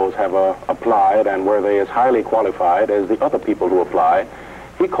qualified Negroes have applied, and were they as highly qualified as the other people who apply?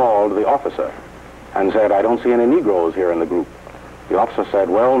 He called the officer and said, I don't see any Negroes here in the group. The officer said,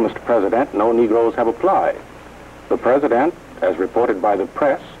 well, Mr. President, no Negroes have applied. The president, as reported by the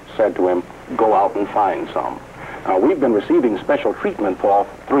press, said to him, go out and find some. Now, we've been receiving special treatment for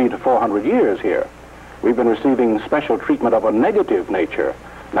 300 to 400 years here. We've been receiving special treatment of a negative nature.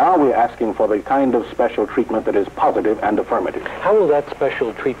 Now we're asking for the kind of special treatment that is positive and affirmative. How will that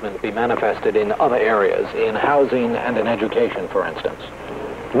special treatment be manifested in other areas, in housing and in education, for instance?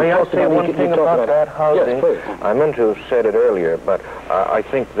 May I say one thing about that housing? Yes, please. I meant to have said it earlier, but I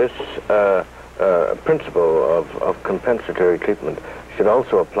think this principle of compensatory treatment should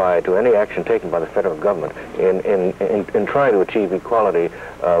also apply to any action taken by the federal government in trying to achieve equality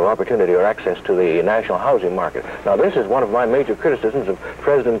of opportunity or access to the national housing market. Now, this is one of my major criticisms of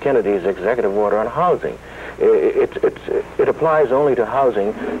President Kennedy's executive order on housing. It applies only to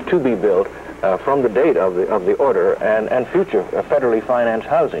housing to be built from the date of the order and future federally financed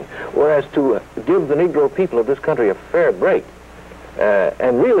housing, whereas to give the Negro people of this country a fair break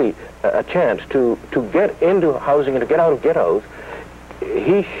and really a chance to get into housing and to get out of ghettos,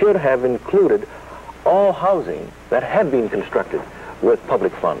 he should have included all housing that had been constructed with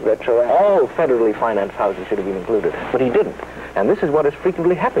public funds. That's right. All federally financed houses should have been included, but he didn't. And this is what is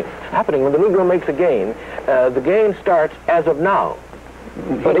frequently happening. When the Negro makes a gain, the gain starts as of now.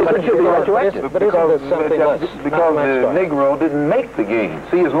 But it should be retroactive. But isn't this something less? Because the Negro didn't make the gain.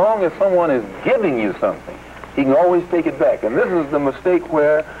 See, as long as someone is giving you something, he can always take it back. And this is the mistake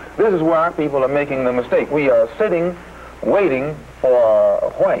this is where our people are making the mistake. We are sitting, waiting for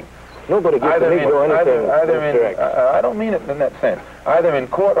whites. Nobody gives the Negro anything. I don't mean it in that sense. Either in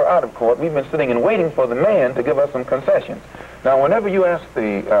court or out of court, we've been sitting and waiting for the man to give us some concessions. Now, whenever you ask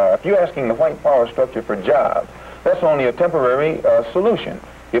if you're asking the white power structure for jobs, that's only a temporary solution.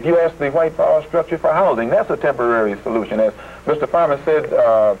 If you ask the white power structure for housing, that's a temporary solution. As Mr. Farmer said,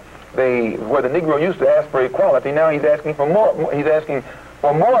 where the Negro used to ask for equality, now he's asking for more. He's asking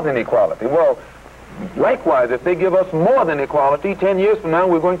for more than equality. Well, likewise, if they give us more than equality, 10 years from now,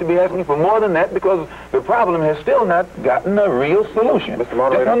 we're going to be asking for more than that because the problem has still not gotten a real solution. Mr.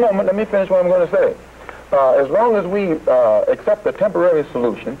 Moderator. Just one moment, let me finish what I'm going to say. As long as we accept a temporary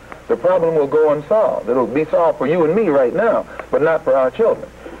solution, the problem will go unsolved. It'll be solved for you and me right now, but not for our children.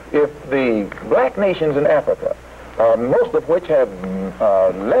 If the black nations in Africa, most of which have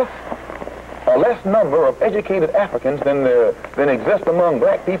a less number of educated Africans than exist among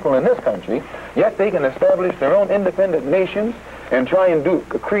black people in this country, yet they can establish their own independent nations and try and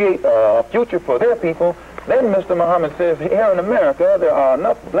create a future for their people, then Mr. Muhammad says, here in America, there are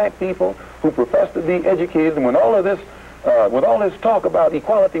enough black people who profess to be educated, and with all this talk about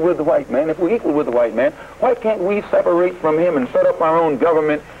equality with the white man, if we're equal with the white man, why can't we separate from him and set up our own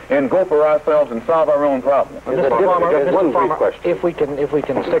government and go for ourselves and solve our own problems? Mr. Farmer, if we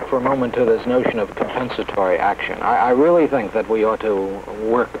can stick for a moment to this notion of compensatory action, I really think that we ought to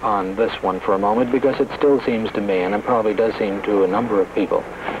work on this one for a moment, because it still seems to me, and it probably does seem to a number of people,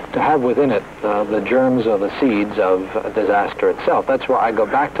 to have within it the germs or the seeds of disaster itself. That's why I go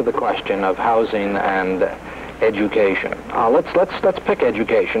back to the question of housing and education. Let's pick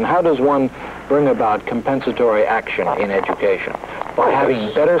education. How does one bring about compensatory action in education? By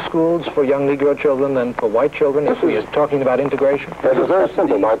having better schools for young Negro children than for white children, if we are talking about integration? This is very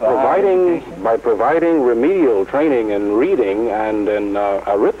simple. By providing remedial training in reading and in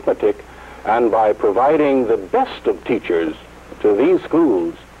arithmetic, and by providing the best of teachers to these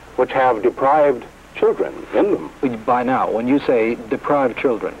schools which have deprived children in them. By now, when you say deprived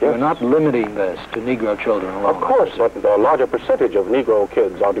children, yes, you're not limiting this to Negro children alone. Of course, but a larger percentage of Negro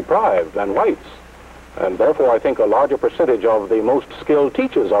kids are deprived than whites. And therefore, I think a larger percentage of the most skilled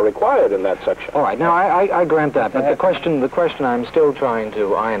teachers are required in that section. All right, now I grant that, but the question I'm still trying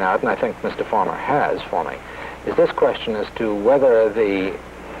to iron out, and I think Mr. Farmer has for me, is this question as to whether the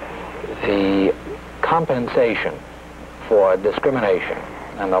compensation for discrimination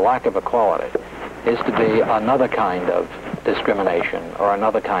and the lack of equality is to be another kind of discrimination or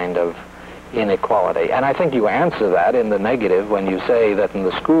another kind of inequality. And I think you answer that in the negative when you say that in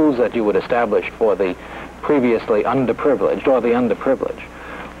the schools that you would establish for the previously underprivileged, or the underprivileged,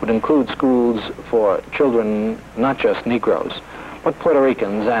 would include schools for children, not just Negroes, but Puerto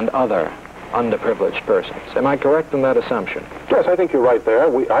Ricans and other underprivileged persons. Am I correct in that assumption? Yes, I think you're right there.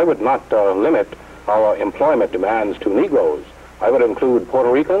 I would not limit our employment demands to Negroes. I would include Puerto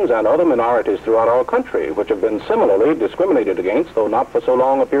Ricans and other minorities throughout our country, which have been similarly discriminated against, though not for so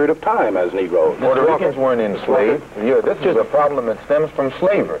long a period of time as Negroes. Puerto Ricans weren't enslaved. Yeah, this is a problem that stems from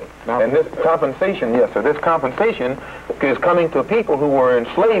slavery. And this compensation, yes, sir, this compensation is coming to people who were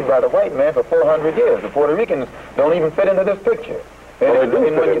enslaved by the white man for 400 years. The Puerto Ricans don't even fit into this picture. Well, they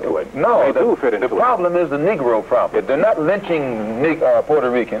do fit into it. No, they do fit into it. The problem is the Negro problem. They're not lynching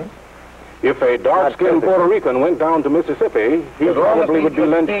Puerto Ricans. If a dark-skinned Puerto Rican went down to Mississippi, he probably would be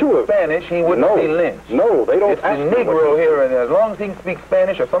lynched too. Spanish, he wouldn't be lynched. No, they don't. It's the Negro here, and as long as he speaks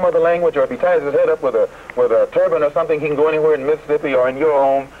Spanish or some other language, or if he ties his head up with a turban or something, he can go anywhere in Mississippi or in your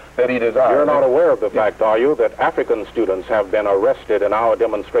home that he desires. You're not aware of the fact, are you, that African students have been arrested in our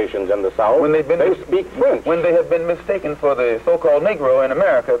demonstrations in the South? When they speak French. When they have been mistaken for the so-called Negro in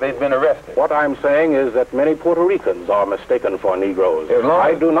America, they've been arrested. What I'm saying is that many Puerto Ricans are mistaken for Negroes.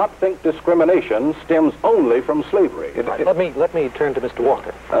 I do not think discrimination stems only from slavery. Let me turn to Mr.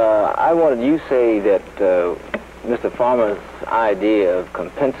 Walker. I wanted you to say that Mr. Farmer's idea of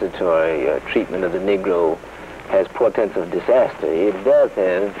compensatory treatment of the Negro has portents of disaster. It does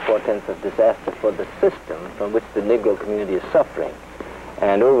have portents of disaster for the system from which the Negro community is suffering.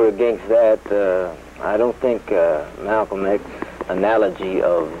 And over against that, I don't think Malcolm X's analogy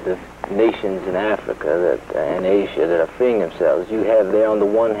of the nations in Africa and Asia that are freeing themselves, you have there on the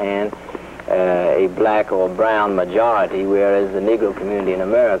one hand a black or brown majority, whereas the Negro community in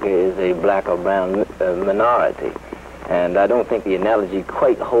America is a black or brown minority. And I don't think the analogy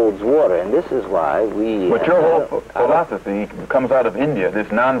quite holds water, and this is why we... But your whole philosophy comes out of India. This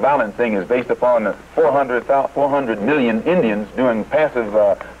nonviolent thing is based upon the 400 million Indians doing passive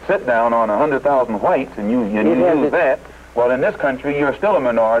sit-down on 100,000 whites, and you use that. Well, in this country, you're still a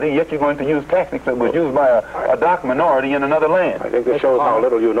minority, yet you're going to use tactics that was used by a dark minority in another land. I think this shows how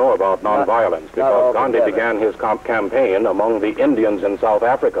little you know about nonviolence, because Gandhi began his campaign among the Indians in South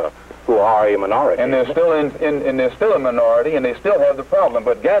Africa, who are a minority. And they're still and they're still a minority, and they still have the problem.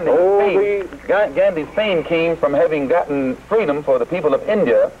 But Gandhi's fame came from having gotten freedom for the people of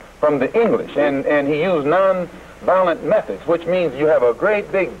India from the English, and he used non-violent methods, which means you have a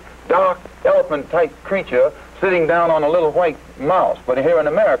great big dark elephant-type creature sitting down on a little white mouse. But here in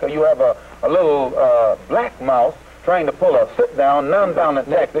America, you have a little black mouse trying to pull a sit-down, non-violent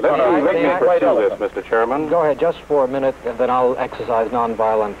tactic on a great white elephant. This, Mr. Chairman. Go ahead, just for a minute, and then I'll exercise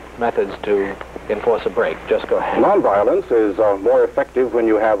non-violent methods to enforce a break. Just go ahead. Nonviolence is more effective when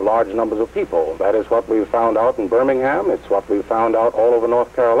you have large numbers of people. That is what we've found out in Birmingham. It's what we've found out all over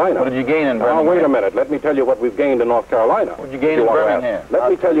North Carolina. What did you gain in Birmingham? Now, wait a minute. Let me tell you what we've gained in North Carolina. What did you gain in Birmingham?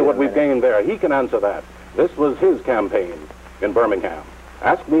 Let me tell you what we've gained there. He can answer that. This was his campaign in Birmingham.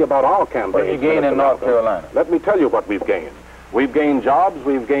 Ask me about our campaign. What did you gain in North Carolina? Let me tell you what we've gained. We've gained jobs.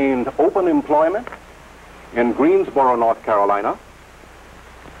 We've gained open employment in Greensboro, North Carolina.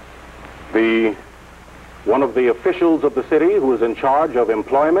 One of the officials of the city who is in charge of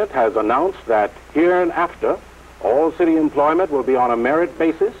employment has announced that hereinafter all city employment will be on a merit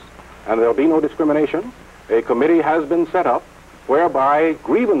basis and there'll be no discrimination. A committee has been set up whereby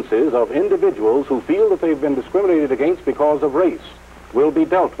grievances of individuals who feel that they've been discriminated against because of race will be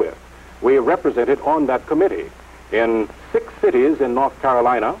dealt with. We are represented on that committee. In 6 cities in North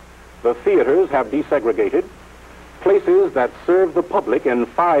Carolina, the theaters have desegregated. Places that serve the public in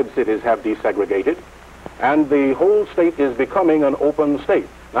 5 cities have desegregated. And the whole state is becoming an open state.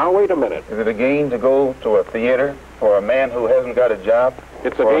 Now, wait a minute. Is it a gain to go to a theater for a man who hasn't got a job?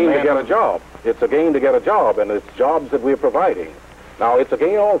 It's a gain to get a job. It's a gain to get a job, and it's jobs that we're providing. Now, it's a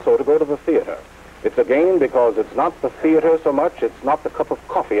gain also to go to the theater. It's a gain because it's not the theater so much, it's not the cup of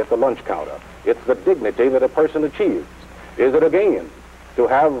coffee at the lunch counter. It's the dignity that a person achieves. Is it a gain to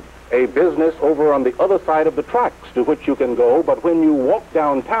have a business over on the other side of the tracks to which you can go, but when you walk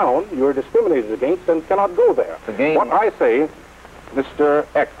downtown, you're discriminated against and cannot go there? What I say, Mr.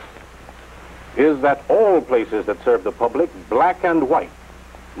 X, is that all places that serve the public, black and white,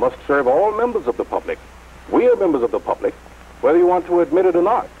 must serve all members of the public. We are members of the public, whether you want to admit it or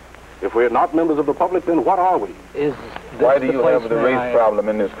not. If we're not members of the public, then what are we? Why do you have the race problem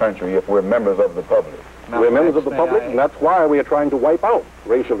in this country if we're members of the public? We're members of the public, and that's why we are trying to wipe out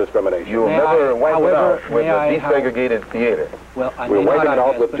racial discrimination. You'll never wipe it out with a desegregated theater. Well, I we're wiping it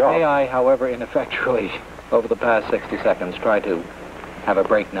out with jobs. May I, however, ineffectually, over the past 60 seconds, try to have a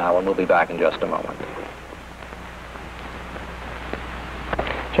break now, and we'll be back in just a moment.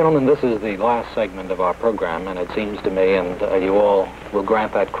 Gentlemen, this is the last segment of our program, and it seems to me, and you all will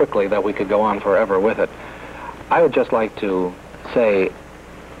grant that quickly, that we could go on forever with it. I would just like to say,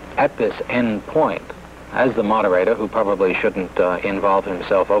 at this end point, as the moderator, who probably shouldn't involve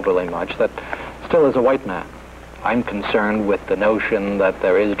himself overly much, that still as a white man, I'm concerned with the notion that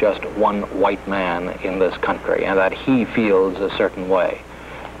there is just one white man in this country, and that he feels a certain way,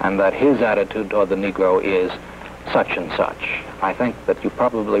 and that his attitude toward the Negro is such and such. I think that you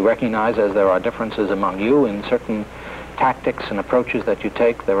probably recognize, as there are differences among you in certain tactics and approaches that you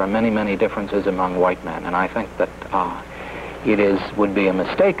take, there are many, many differences among white men. And I think that would be a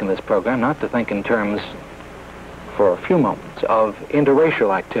mistake in this program not to think in terms, for a few moments, of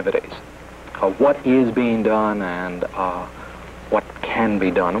interracial activities, of what is being done and what can be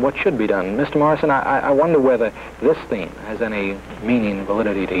done, what should be done. Mr. Morrison, I wonder whether this theme has any meaning and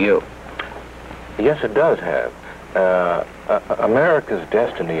validity to you. Yes, it does have. America's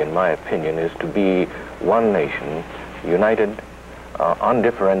destiny, in my opinion, is to be one nation, united,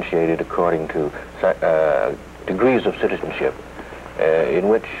 undifferentiated according to degrees of citizenship, in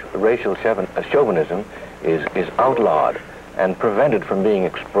which racial chauvinism is outlawed and prevented from being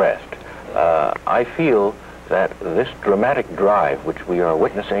expressed. I feel that this dramatic drive which we are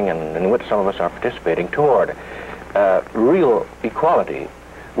witnessing and in which some of us are participating toward real equality,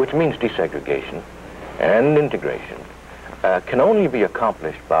 which means desegregation and integration, can only be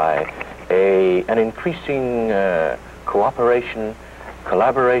accomplished by an increasing cooperation,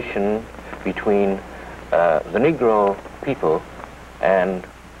 collaboration between the Negro people and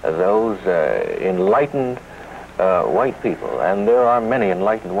those enlightened white people. And there are many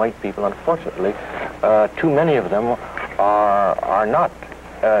enlightened white people. Unfortunately, too many of them are not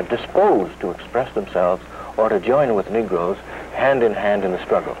disposed to express themselves or to join with Negroes hand in the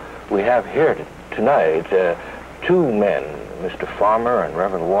struggle. We have here tonight two men, Mr. Farmer and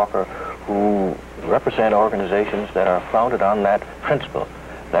Reverend Walker, who represent organizations that are founded on that principle,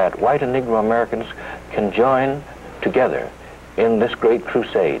 that white and Negro Americans can join together in this great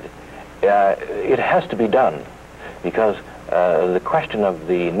crusade. It has to be done because the question of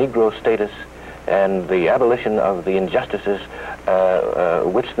the Negro status and the abolition of the injustices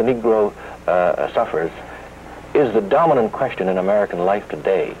which the Negro suffers is the dominant question in American life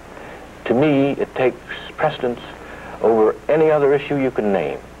today. To me, it takes precedence over any other issue you can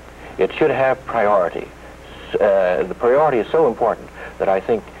name. It should have priority. The priority is so important that I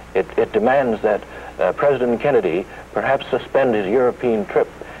think it demands that President Kennedy perhaps suspend his European trip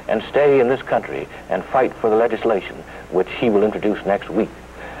and stay in this country and fight for the legislation which he will introduce next week.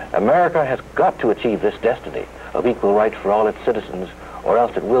 America has got to achieve this destiny of equal rights for all its citizens, or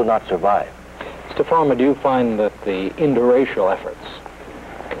else it will not survive. Mr. Farmer, do you find that the interracial efforts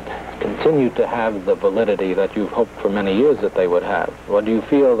continue to have the validity that you've hoped for many years that they would have? Or do you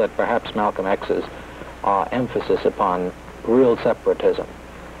feel that perhaps Malcolm X's emphasis upon real separatism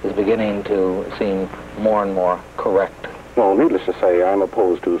is beginning to seem more and more correct? Well, needless to say, I'm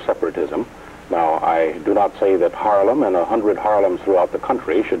opposed to separatism. Now, I do not say that Harlem and 100 Harlems throughout the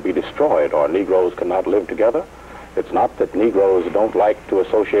country should be destroyed or Negroes cannot live together. It's not that Negroes don't like to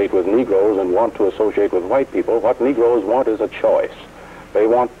associate with Negroes and want to associate with white people. What Negroes want is a choice. They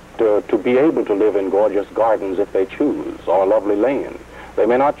want to be able to live in gorgeous gardens if they choose, or lovely lane. They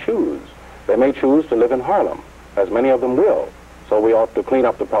may not choose. They may choose to live in Harlem, as many of them will. So we ought to clean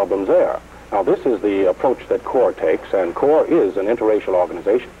up the problems there. Now, this is the approach that CORE takes, and CORE is an interracial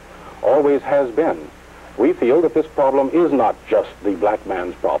organization, always has been. We feel that this problem is not just the black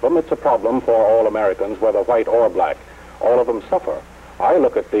man's problem. It's a problem for all Americans, whether white or black. All of them suffer. I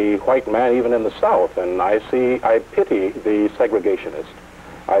look at the white man even in the South, and I pity the segregationist.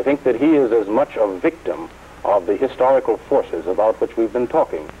 I think that he is as much a victim of the historical forces about which we've been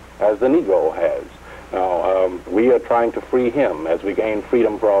talking as the Negro has. Now, we are trying to free him as we gain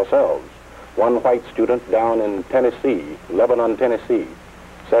freedom for ourselves. One white student down in Tennessee, Lebanon, Tennessee,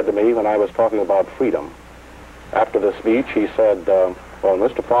 said to me when I was talking about freedom, after the speech, he said, well,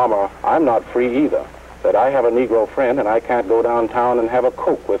 Mr. Farmer, I'm not free either. That I have a Negro friend and I can't go downtown and have a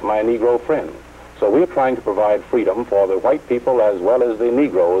Coke with my Negro friend. So we're trying to provide freedom for the white people as well as the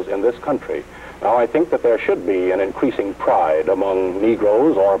Negroes in this country. Now, I think that there should be an increasing pride among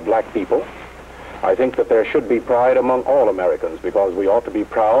Negroes or black people. I think that there should be pride among all Americans because we ought to be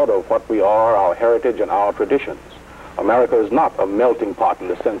proud of what we are, our heritage and our traditions. America is not a melting pot in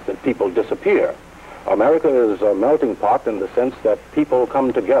the sense that people disappear. America is a melting pot in the sense that people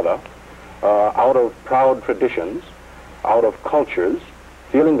come together out of proud traditions, out of cultures,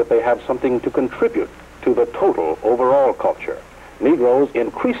 feeling that they have something to contribute to the total overall culture. Negroes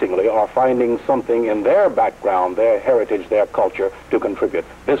increasingly are finding something in their background, their heritage, their culture to contribute.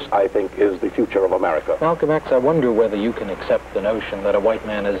 This, I think, is the future of America. Malcolm X, I wonder whether you can accept the notion that a white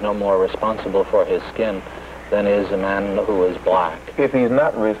man is no more responsible for his skin than is a man who is black. If he's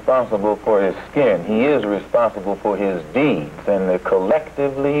not responsible for his skin, he is responsible for his deeds. And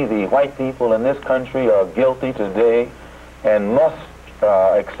collectively, the white people in this country are guilty today and must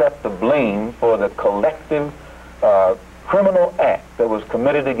accept the blame for the collective criminal act that was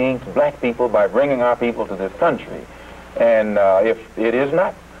committed against black people by bringing our people to this country. And if it is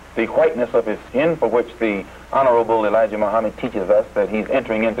not the whiteness of his skin for which the Honorable Elijah Muhammad teaches us that he's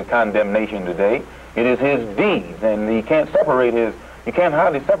entering into condemnation today, it is his deeds, and you can't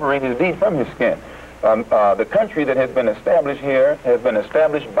hardly separate his deeds from his skin. The country that has been established here has been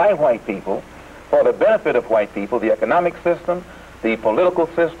established by white people for the benefit of white people. The economic system, the political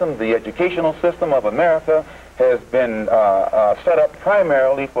system, the educational system of America has been set up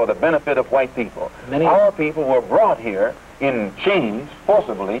primarily for the benefit of white people. Our people were brought here in chains,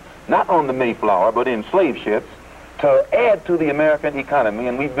 forcibly, not on the Mayflower, but in slave ships, to add to the American economy,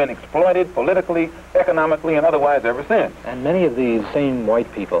 and we've been exploited politically, economically, and otherwise ever since. And many of these same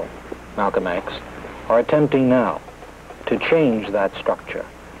white people, Malcolm X, are attempting now to change that structure,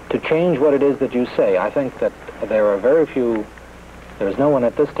 to change what it is that you say. I think that there are very few, there's no one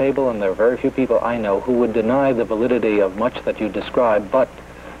at this table, and there are very few people I know who would deny the validity of much that you describe, but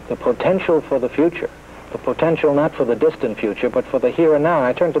the potential for the future, the potential not for the distant future, but for the here and now. And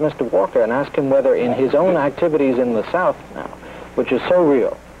I turn to Mr. Walker and ask him whether in his own activities in the South now, which is so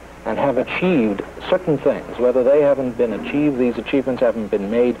real, and have achieved certain things, whether they haven't been achieved, these achievements haven't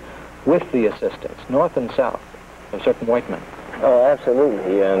been made with the assistance, North and South, of certain white men. Oh,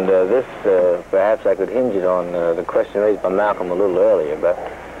 absolutely. And this, perhaps I could hinge it on the question raised by Malcolm a little earlier about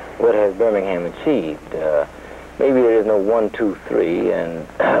what has Birmingham achieved. Maybe there is no 1, 2, 3, and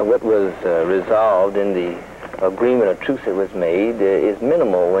what was resolved in the agreement of truce that was made is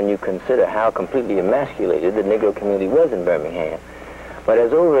minimal when you consider how completely emasculated the Negro community was in Birmingham. But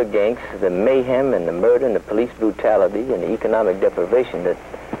as over against the mayhem and the murder and the police brutality and the economic deprivation that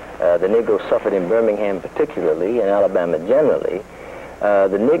the Negro suffered in Birmingham particularly, and Alabama generally,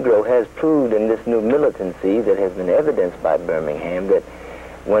 the Negro has proved in this new militancy that has been evidenced by Birmingham that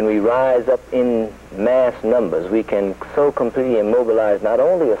when we rise up in mass numbers, we can so completely immobilize not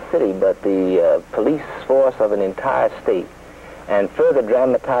only a city, but the police force of an entire state, and further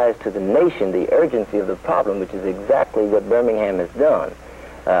dramatize to the nation the urgency of the problem, which is exactly what Birmingham has done.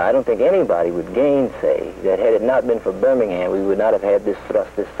 I don't think anybody would gainsay that had it not been for Birmingham, we would not have had this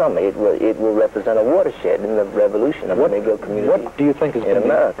thrust this summer. It will represent a watershed in the revolution of the Negro community. What do you think has been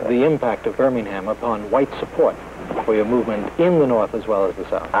the impact of Birmingham upon white support for your movement in the North as well as the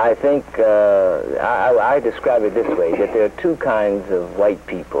South? I think I describe it this way, that there are two kinds of white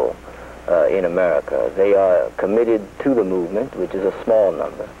people in America. They are committed to the movement, which is a small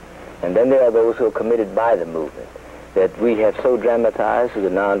number, and then there are those who are committed by the movement, that we have so dramatized through the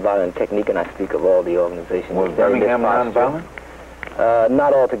nonviolent technique, and I speak of all the organizations. Was Birmingham nonviolent?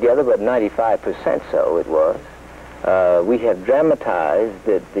 Not altogether, but 95% so it was. We have dramatized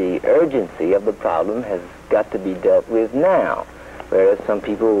that the urgency of the problem has got to be dealt with now, whereas some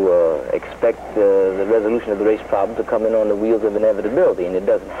people expect the resolution of the race problem to come in on the wheels of inevitability, and it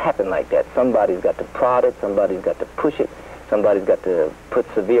doesn't happen like that. Somebody's got to prod it, somebody's got to push it, somebody's got to put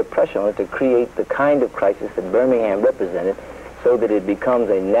severe pressure on it to create the kind of crisis that Birmingham represented so that it becomes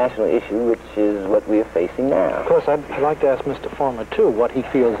a national issue, which is what we are facing now. Of course, I'd like to ask Mr. Farmer, too, what he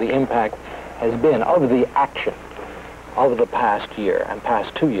feels the impact has been of the action of the past year and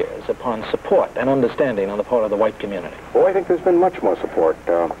past 2 years upon support and understanding on the part of the white community. Oh, I think there's been much more support.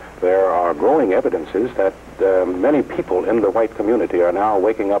 There are growing evidences that many people in the white community are now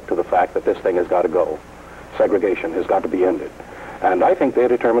waking up to the fact that this thing has got to go. Segregation has got to be ended. And I think they're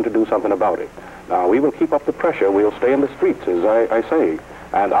determined to do something about it. Now, we will keep up the pressure. We'll stay in the streets, as I say.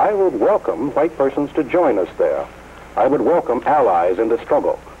 And I would welcome white persons to join us there. I would welcome allies in the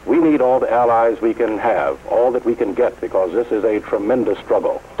struggle. We need all the allies we can have, all that we can get, because this is a tremendous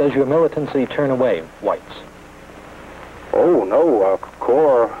struggle. Does your militancy turn away whites? Oh, no.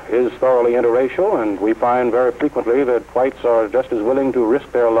 CORE is thoroughly interracial, and we find very frequently that whites are just as willing to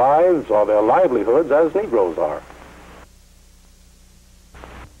risk their lives or their livelihoods as Negroes are.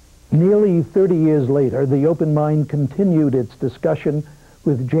 Nearly 30 years later, the Open Mind continued its discussion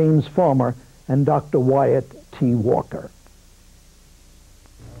with James Farmer and Dr. Wyatt Tee Walker.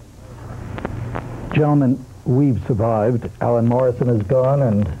 Gentlemen, we've survived. Alan Morrison is gone,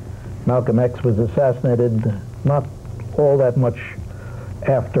 and Malcolm X was assassinated not all that much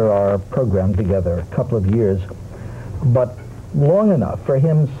after our program together, a couple of years. But long enough for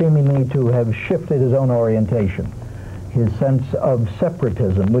him seemingly to have shifted his own orientation, his sense of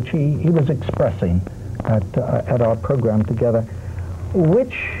separatism, which he was expressing at our program together.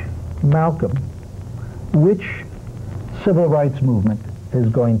 Which Malcolm, which civil rights movement is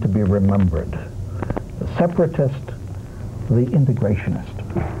going to be remembered? The separatist, the integrationist?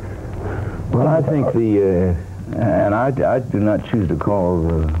 Well, I think and I do not choose to call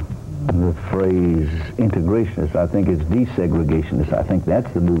the phrase integrationist. I think it's desegregationist. I think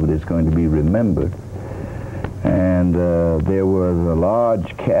that's the movement that's going to be remembered. And there was a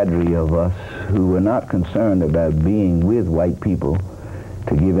large cadre of us who were not concerned about being with white people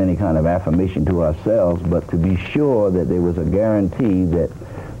to give any kind of affirmation to ourselves, but to be sure that there was a guarantee that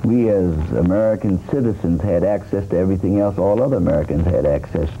we as American citizens had access to everything else all other Americans had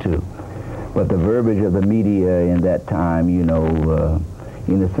access to. But the verbiage of the media in that time, you know,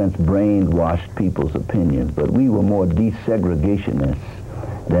 in a sense, brainwashed people's opinions. But we were more desegregationists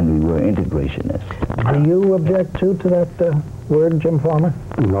than we were integrationists. Do you object to that word, Jim Farmer?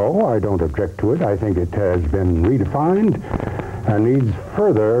 No, I don't object to it. I think it has been redefined and needs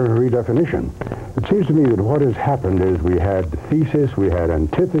further redefinition. It seems to me that what has happened is we had thesis, we had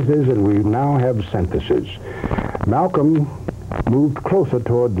antithesis, and we now have synthesis. Malcolm moved closer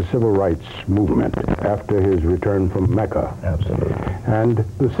toward the civil rights movement after his return from Mecca. Absolutely. And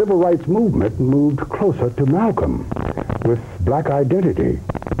the civil rights movement moved closer to Malcolm, with black identity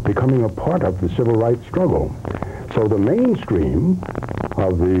becoming a part of the civil rights struggle. So the mainstream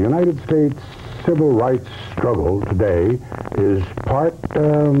of the United States civil rights struggle today is part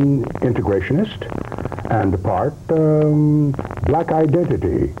integrationist and part black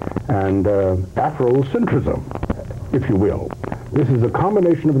identity and Afrocentrism, if you will. This is a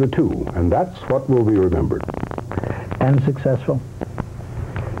combination of the two, and that's what will be remembered. And successful?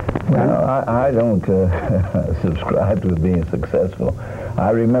 Well, I don't subscribe to it being successful.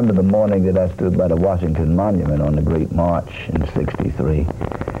 I remember the morning that I stood by the Washington Monument on the Great March in '63,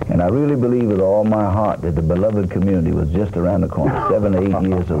 and I really believe with all my heart that the beloved community was just around the corner, 7 or 8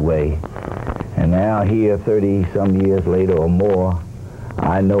 years away. And now here, 30-some years later or more,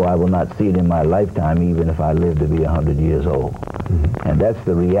 I know I will not see it in my lifetime, even if I live to be 100 years old. Mm-hmm. And that's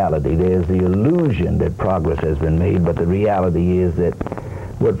the reality. There's the illusion that progress has been made, but the reality is that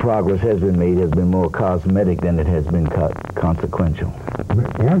what progress has been made has been more cosmetic than it has been consequential.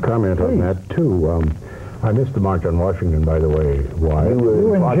 May I comment on that, too? I missed the March on Washington, by the way. Why? You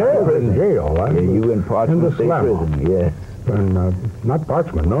were in jail. In jail. Yeah, you were in Parchman State Prison, yes. And, not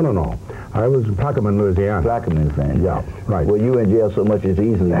Parchman, no. I was in Plaquemine, Louisiana. Plaquemine, fan. Yeah, right. Well, you were in jail so much it's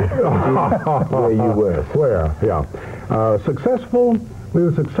easily where you were. Where, yeah. Successful, we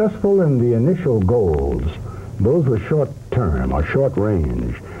were successful in the initial goals. Those were short-term or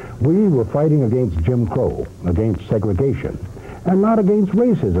short-range. We were fighting against Jim Crow, against segregation, and not against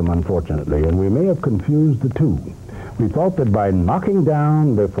racism, unfortunately, and we may have confused the two. We thought that by knocking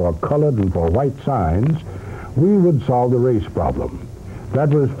down the for colored and for white signs, we would solve the race problem. That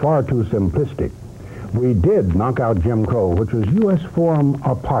was far too simplistic. We did knock out Jim Crow, which was U.S. form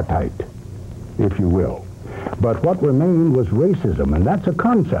apartheid, if you will. But what remained was racism, and that's a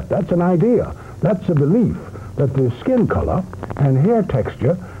concept, that's an idea, that's a belief that the skin color and hair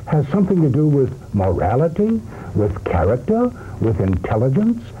texture has something to do with morality, with character, with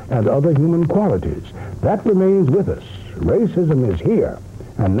intelligence, and other human qualities. That remains with us. Racism is here,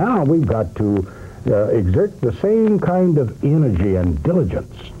 and now we've got to exert the same kind of energy and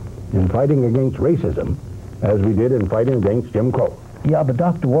diligence in fighting against racism as we did in fighting against Jim Crow. Yeah, but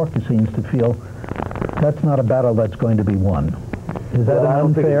Dr. Walker seems to feel that's not a battle that's going to be won. Is that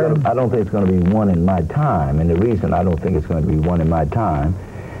unfair? I don't think it's going to be won in my time, and the reason I don't think it's going to be won in my time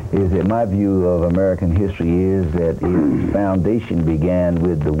is that my view of American history is that its foundation began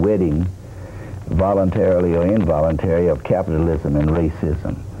with the wedding, voluntarily or involuntary, of capitalism and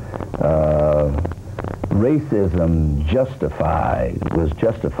racism. Racism was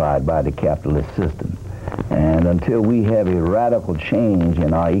justified by the capitalist system. And until we have a radical change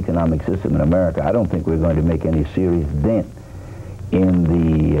in our economic system in America, I don't think we're going to make any serious dent in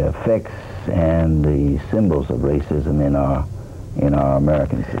the effects and the symbols of racism in our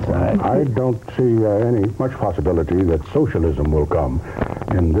American society. I don't see any much possibility that socialism will come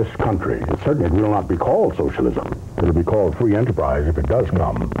in this country. It certainly will not be called socialism. It'll be called free enterprise if it does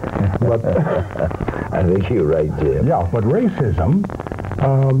come. But I think you're right, Jim. Yeah, but racism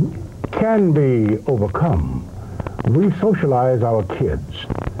can be overcome. We socialize our kids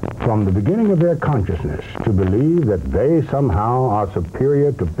from the beginning of their consciousness to believe that they somehow are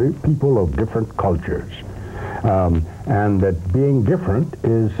superior to people of different cultures. And that being different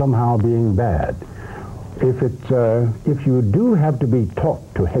is somehow being bad. if you do have to be taught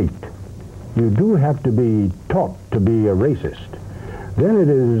to hate, you do have to be taught to be a racist, then it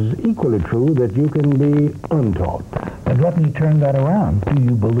is equally true that you can be untaught. But let me turn that around. Do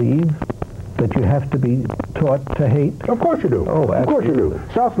you believe that you have to be taught to hate? Of course you do. Oh, of course you do.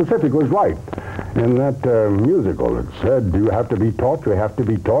 South Pacific was right. In that musical, it said you have to be taught, you have to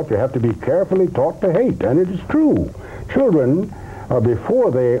be taught, you have to be carefully taught to hate. And it is true. Children,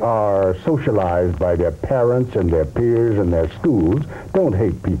 before they are socialized by their parents and their peers and their schools, don't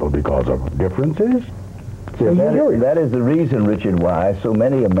hate people because of differences. That is the reason, Richard, why so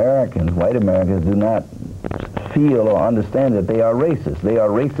many Americans, white Americans, do not feel or understand that they are racist. They are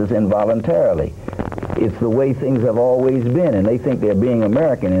racist involuntarily. It's the way things have always been, and they think they're being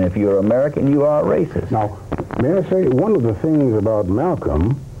American, and if you're American, you are racist. Now, may I say, one of the things about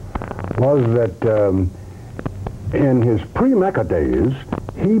Malcolm was that in his pre-Mecca days,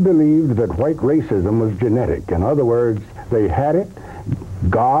 he believed that white racism was genetic. In other words, they had it.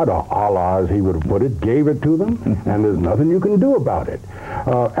 God, or Allah as he would have put it, gave it to them, and there's nothing you can do about it.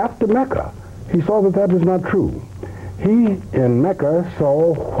 After Mecca, he saw that that was not true. He, in Mecca,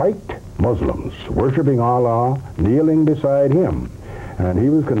 saw white Muslims worshiping Allah, kneeling beside him. And he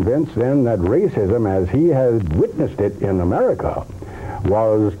was convinced then that racism, as he had witnessed it in America,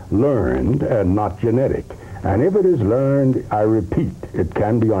 was learned and not genetic. And if it is learned, I repeat, it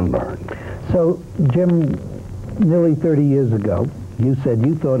can be unlearned. So, Jim, nearly 30 years ago, you said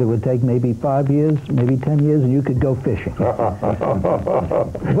you thought it would take maybe 5 years, maybe 10 years, and you could go fishing.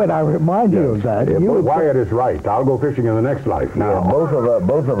 When I remind you of that... Wyatt is right. I'll go fishing in the next life now. Yeah,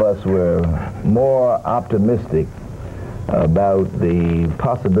 both of us were more optimistic about the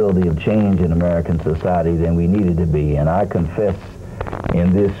possibility of change in American society than we needed to be. And I confess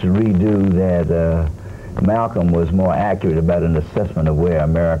in this redo that Malcolm was more accurate about an assessment of where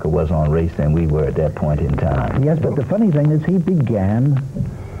America was on race than we were at that point in time. Yes, but the funny thing is he began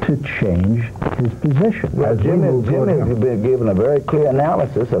to change his position. Well, Jim has been given a very clear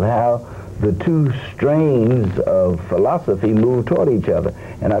analysis of how the two strains of philosophy move toward each other.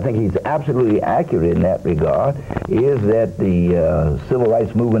 And I think he's absolutely accurate in that regard, is that the civil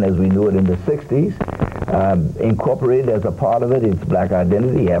rights movement as we knew it in the 60s, incorporated as a part of it its black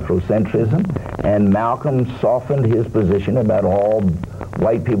identity, Afrocentrism, and Malcolm softened his position about all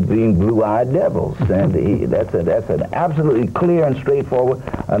white people being blue-eyed devils. And that's an absolutely clear and straightforward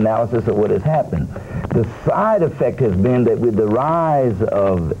analysis of what has happened. The side effect has been that with the rise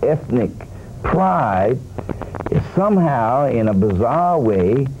of ethnic pride, somehow, in a bizarre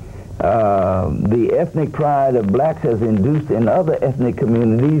way, the ethnic pride of blacks has induced in other ethnic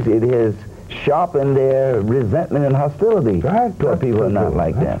communities, it has sharpened their resentment and hostility toward people who are not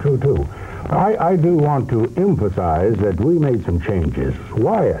like that. That's true, too. I do want to emphasize that we made some changes.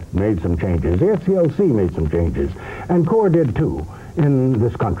 Wyatt made some changes. The SCLC made some changes. And CORE did, too, in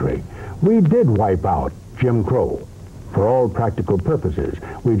this country. We did wipe out Jim Crow for all practical purposes.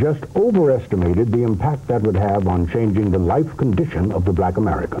 We just overestimated the impact that would have on changing the life condition of the black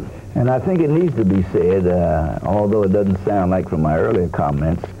American. And I think it needs to be said, although it doesn't sound like from my earlier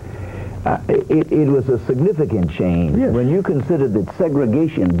comments, it was a significant change. Yes. When you consider that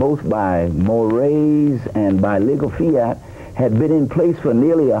segregation, both by mores and by legal fiat, had been in place for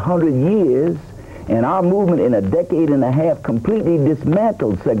nearly 100 years, and our movement in a decade and a half completely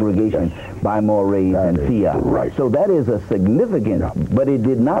dismantled segregation by mores and fiat. Right. So that is a significant, but it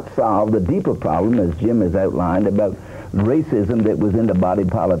did not solve the deeper problem, as Jim has outlined, about racism that was in the body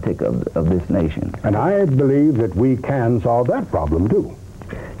politic of this nation. And I believe that we can solve that problem, too.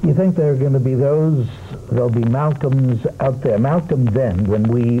 You think there are going to be there'll be Malcolms out there, Malcolm then, when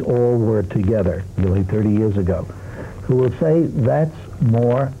we all were together, nearly 30 years ago, who will say that's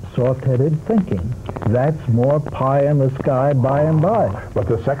more soft-headed thinking. That's more pie in the sky by and by. But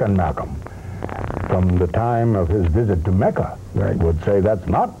the second Malcolm, from the time of his visit to Mecca, would say that's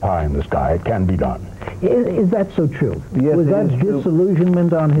not pie in the sky, it can be done. Is that so true? Yes, was that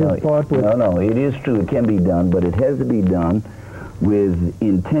disillusionment on his part? No, it is true. It can be done, but it has to be done with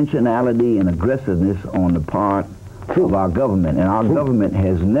intentionality and aggressiveness on the part of our government. And our government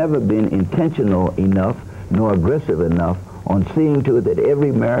has never been intentional enough nor aggressive enough on seeing to it that every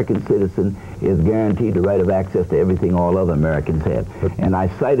American citizen is guaranteed the right of access to everything all other Americans have. And I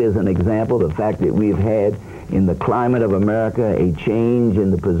cite as an example the fact that we've had in the climate of America a change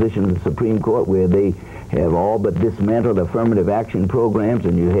in the position of the Supreme Court where they have all but dismantled affirmative action programs,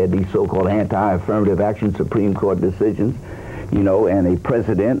 and you had these so-called anti-affirmative action Supreme Court decisions, you know, and a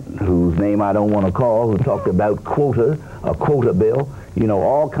president whose name I don't want to call, who talked about a quota bill, you know,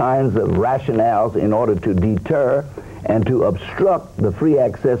 all kinds of rationales in order to deter and to obstruct the free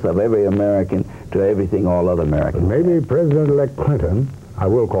access of every American to everything all other Americans. Maybe President-elect Clinton, I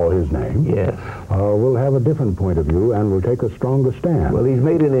will call his name, yes, will have a different point of view and will take a stronger stand. Well, he's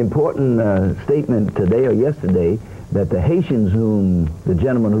made an important statement today or yesterday that the Haitians, whom the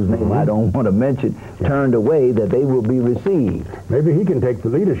gentleman whose name I don't want to mention, turned away, that they will be received. Maybe he can take the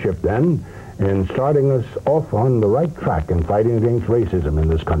leadership then in starting us off on the right track in fighting against racism in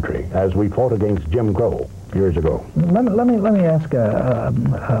this country, as we fought against Jim Crow years ago. Let me ask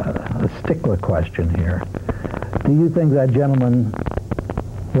a stickler question here. Do you think that gentleman,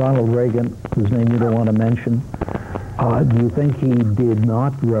 Ronald Reagan, whose name you don't want to mention, do you think he did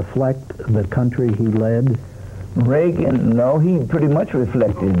not reflect the country he led? Reagan, no, he pretty much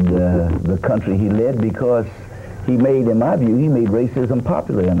reflected the country he led, because he made, in my view, he made racism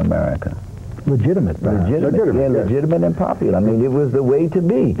popular in America. Legitimate, legitimate and popular. I mean, it was the way to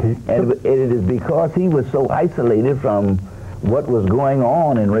be. And it is because he was so isolated from what was going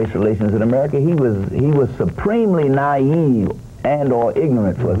on in race relations in America. He was supremely naive and or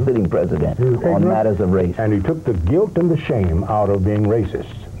ignorant for a sitting president on matters of race. And he took the guilt and the shame out of being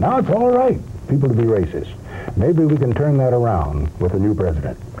racist. Now it's all right, people to be racist. Maybe we can turn that around with a new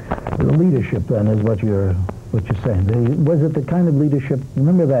president. The leadership, then, is what you're saying. Was it the kind of leadership,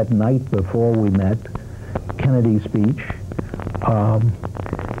 remember that night before we met, Kennedy's speech?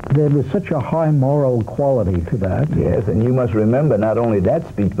 There was such a high moral quality to that. Yes, and you must remember not only that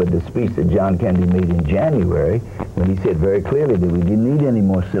speech, but the speech that John Kennedy made in January, when he said very clearly that we didn't need any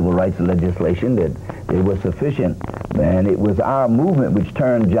more civil rights legislation, that it was sufficient. And it was our movement which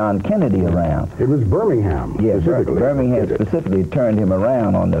turned John Kennedy around. It was Birmingham. Yes, Birmingham specifically turned him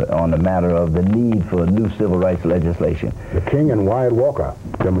around on the matter of the need for new civil rights legislation. The King and Wyatt Walker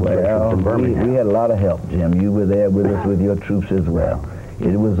demonstration from Birmingham. We had a lot of help, Jim. You were there with us with your troops as well.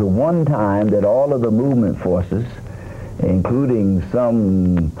 It was the one time that all of the movement forces, including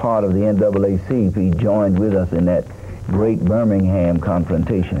some part of the NAACP, joined with us in that great Birmingham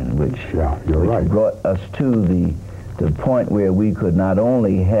confrontation, which brought us to the point where we could not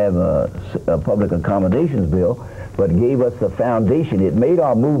only have a public accommodations bill, but gave us the foundation. It made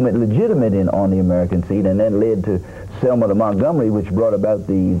our movement legitimate on the American scene, and then led to Selma to Montgomery, which brought about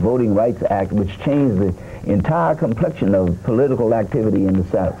the Voting Rights Act, which changed the entire complexion of political activity in the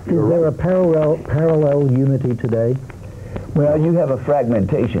South. Is there a parallel unity today? Well, you have a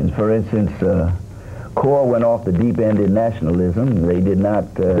fragmentation. For instance, CORE went off the deep end in nationalism. They did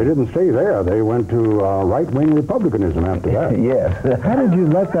not... They didn't stay there. They went to right-wing republicanism after that. Yes. How did you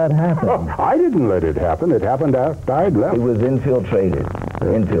let that happen? I didn't let it happen. It happened after I'd left. It was infiltrated.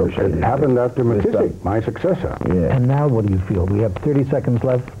 It happened after McKissick, my successor. Yeah. And now what do you feel? We have 30 seconds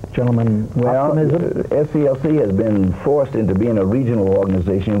left. Gentlemen, optimism? SCLC has been forced into being a regional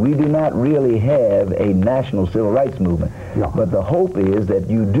organization. We do not really have a national civil rights movement. No. But the hope is that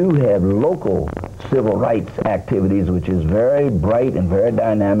you do have local civil rights activities, which is very bright and very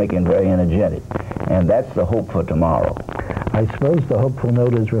dynamic and very energetic. And that's the hope for tomorrow. I suppose the hopeful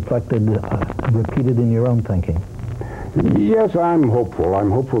note is repeated in your own thinking. Yes, I'm hopeful.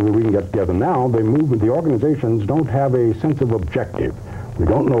 I'm hopeful that we can get together now. The organizations don't have a sense of objective. We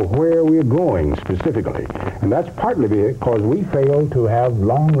don't know where we're going specifically. And that's partly because we fail to have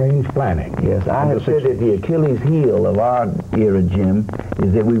long-range planning. Yes, I have said that the Achilles heel of our era, Jim,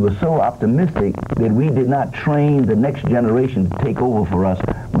 is that we were so optimistic that we did not train the next generation to take over for us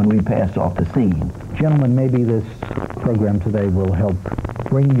when we passed off the scene. Gentlemen, maybe this program today will help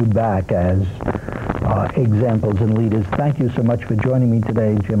bring you back as examples and leaders. Thank you so much for joining me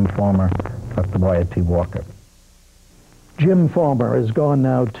today, Jim Farmer, Dr. Wyatt Tee Walker. Jim Farmer is gone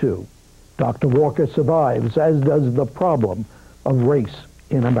now, too. Dr. Walker survives, as does the problem of race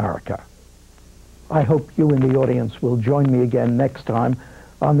in America. I hope you in the audience will join me again next time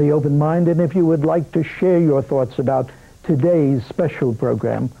on The Open Mind, and if you would like to share your thoughts about today's special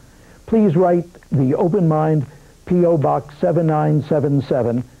program, please write The Open Mind, P.O. Box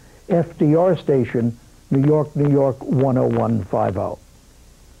 7977, FDR Station, New York, New York 10150.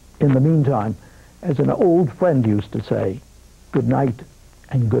 In the meantime, as an old friend used to say, good night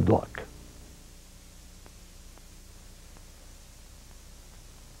and good luck.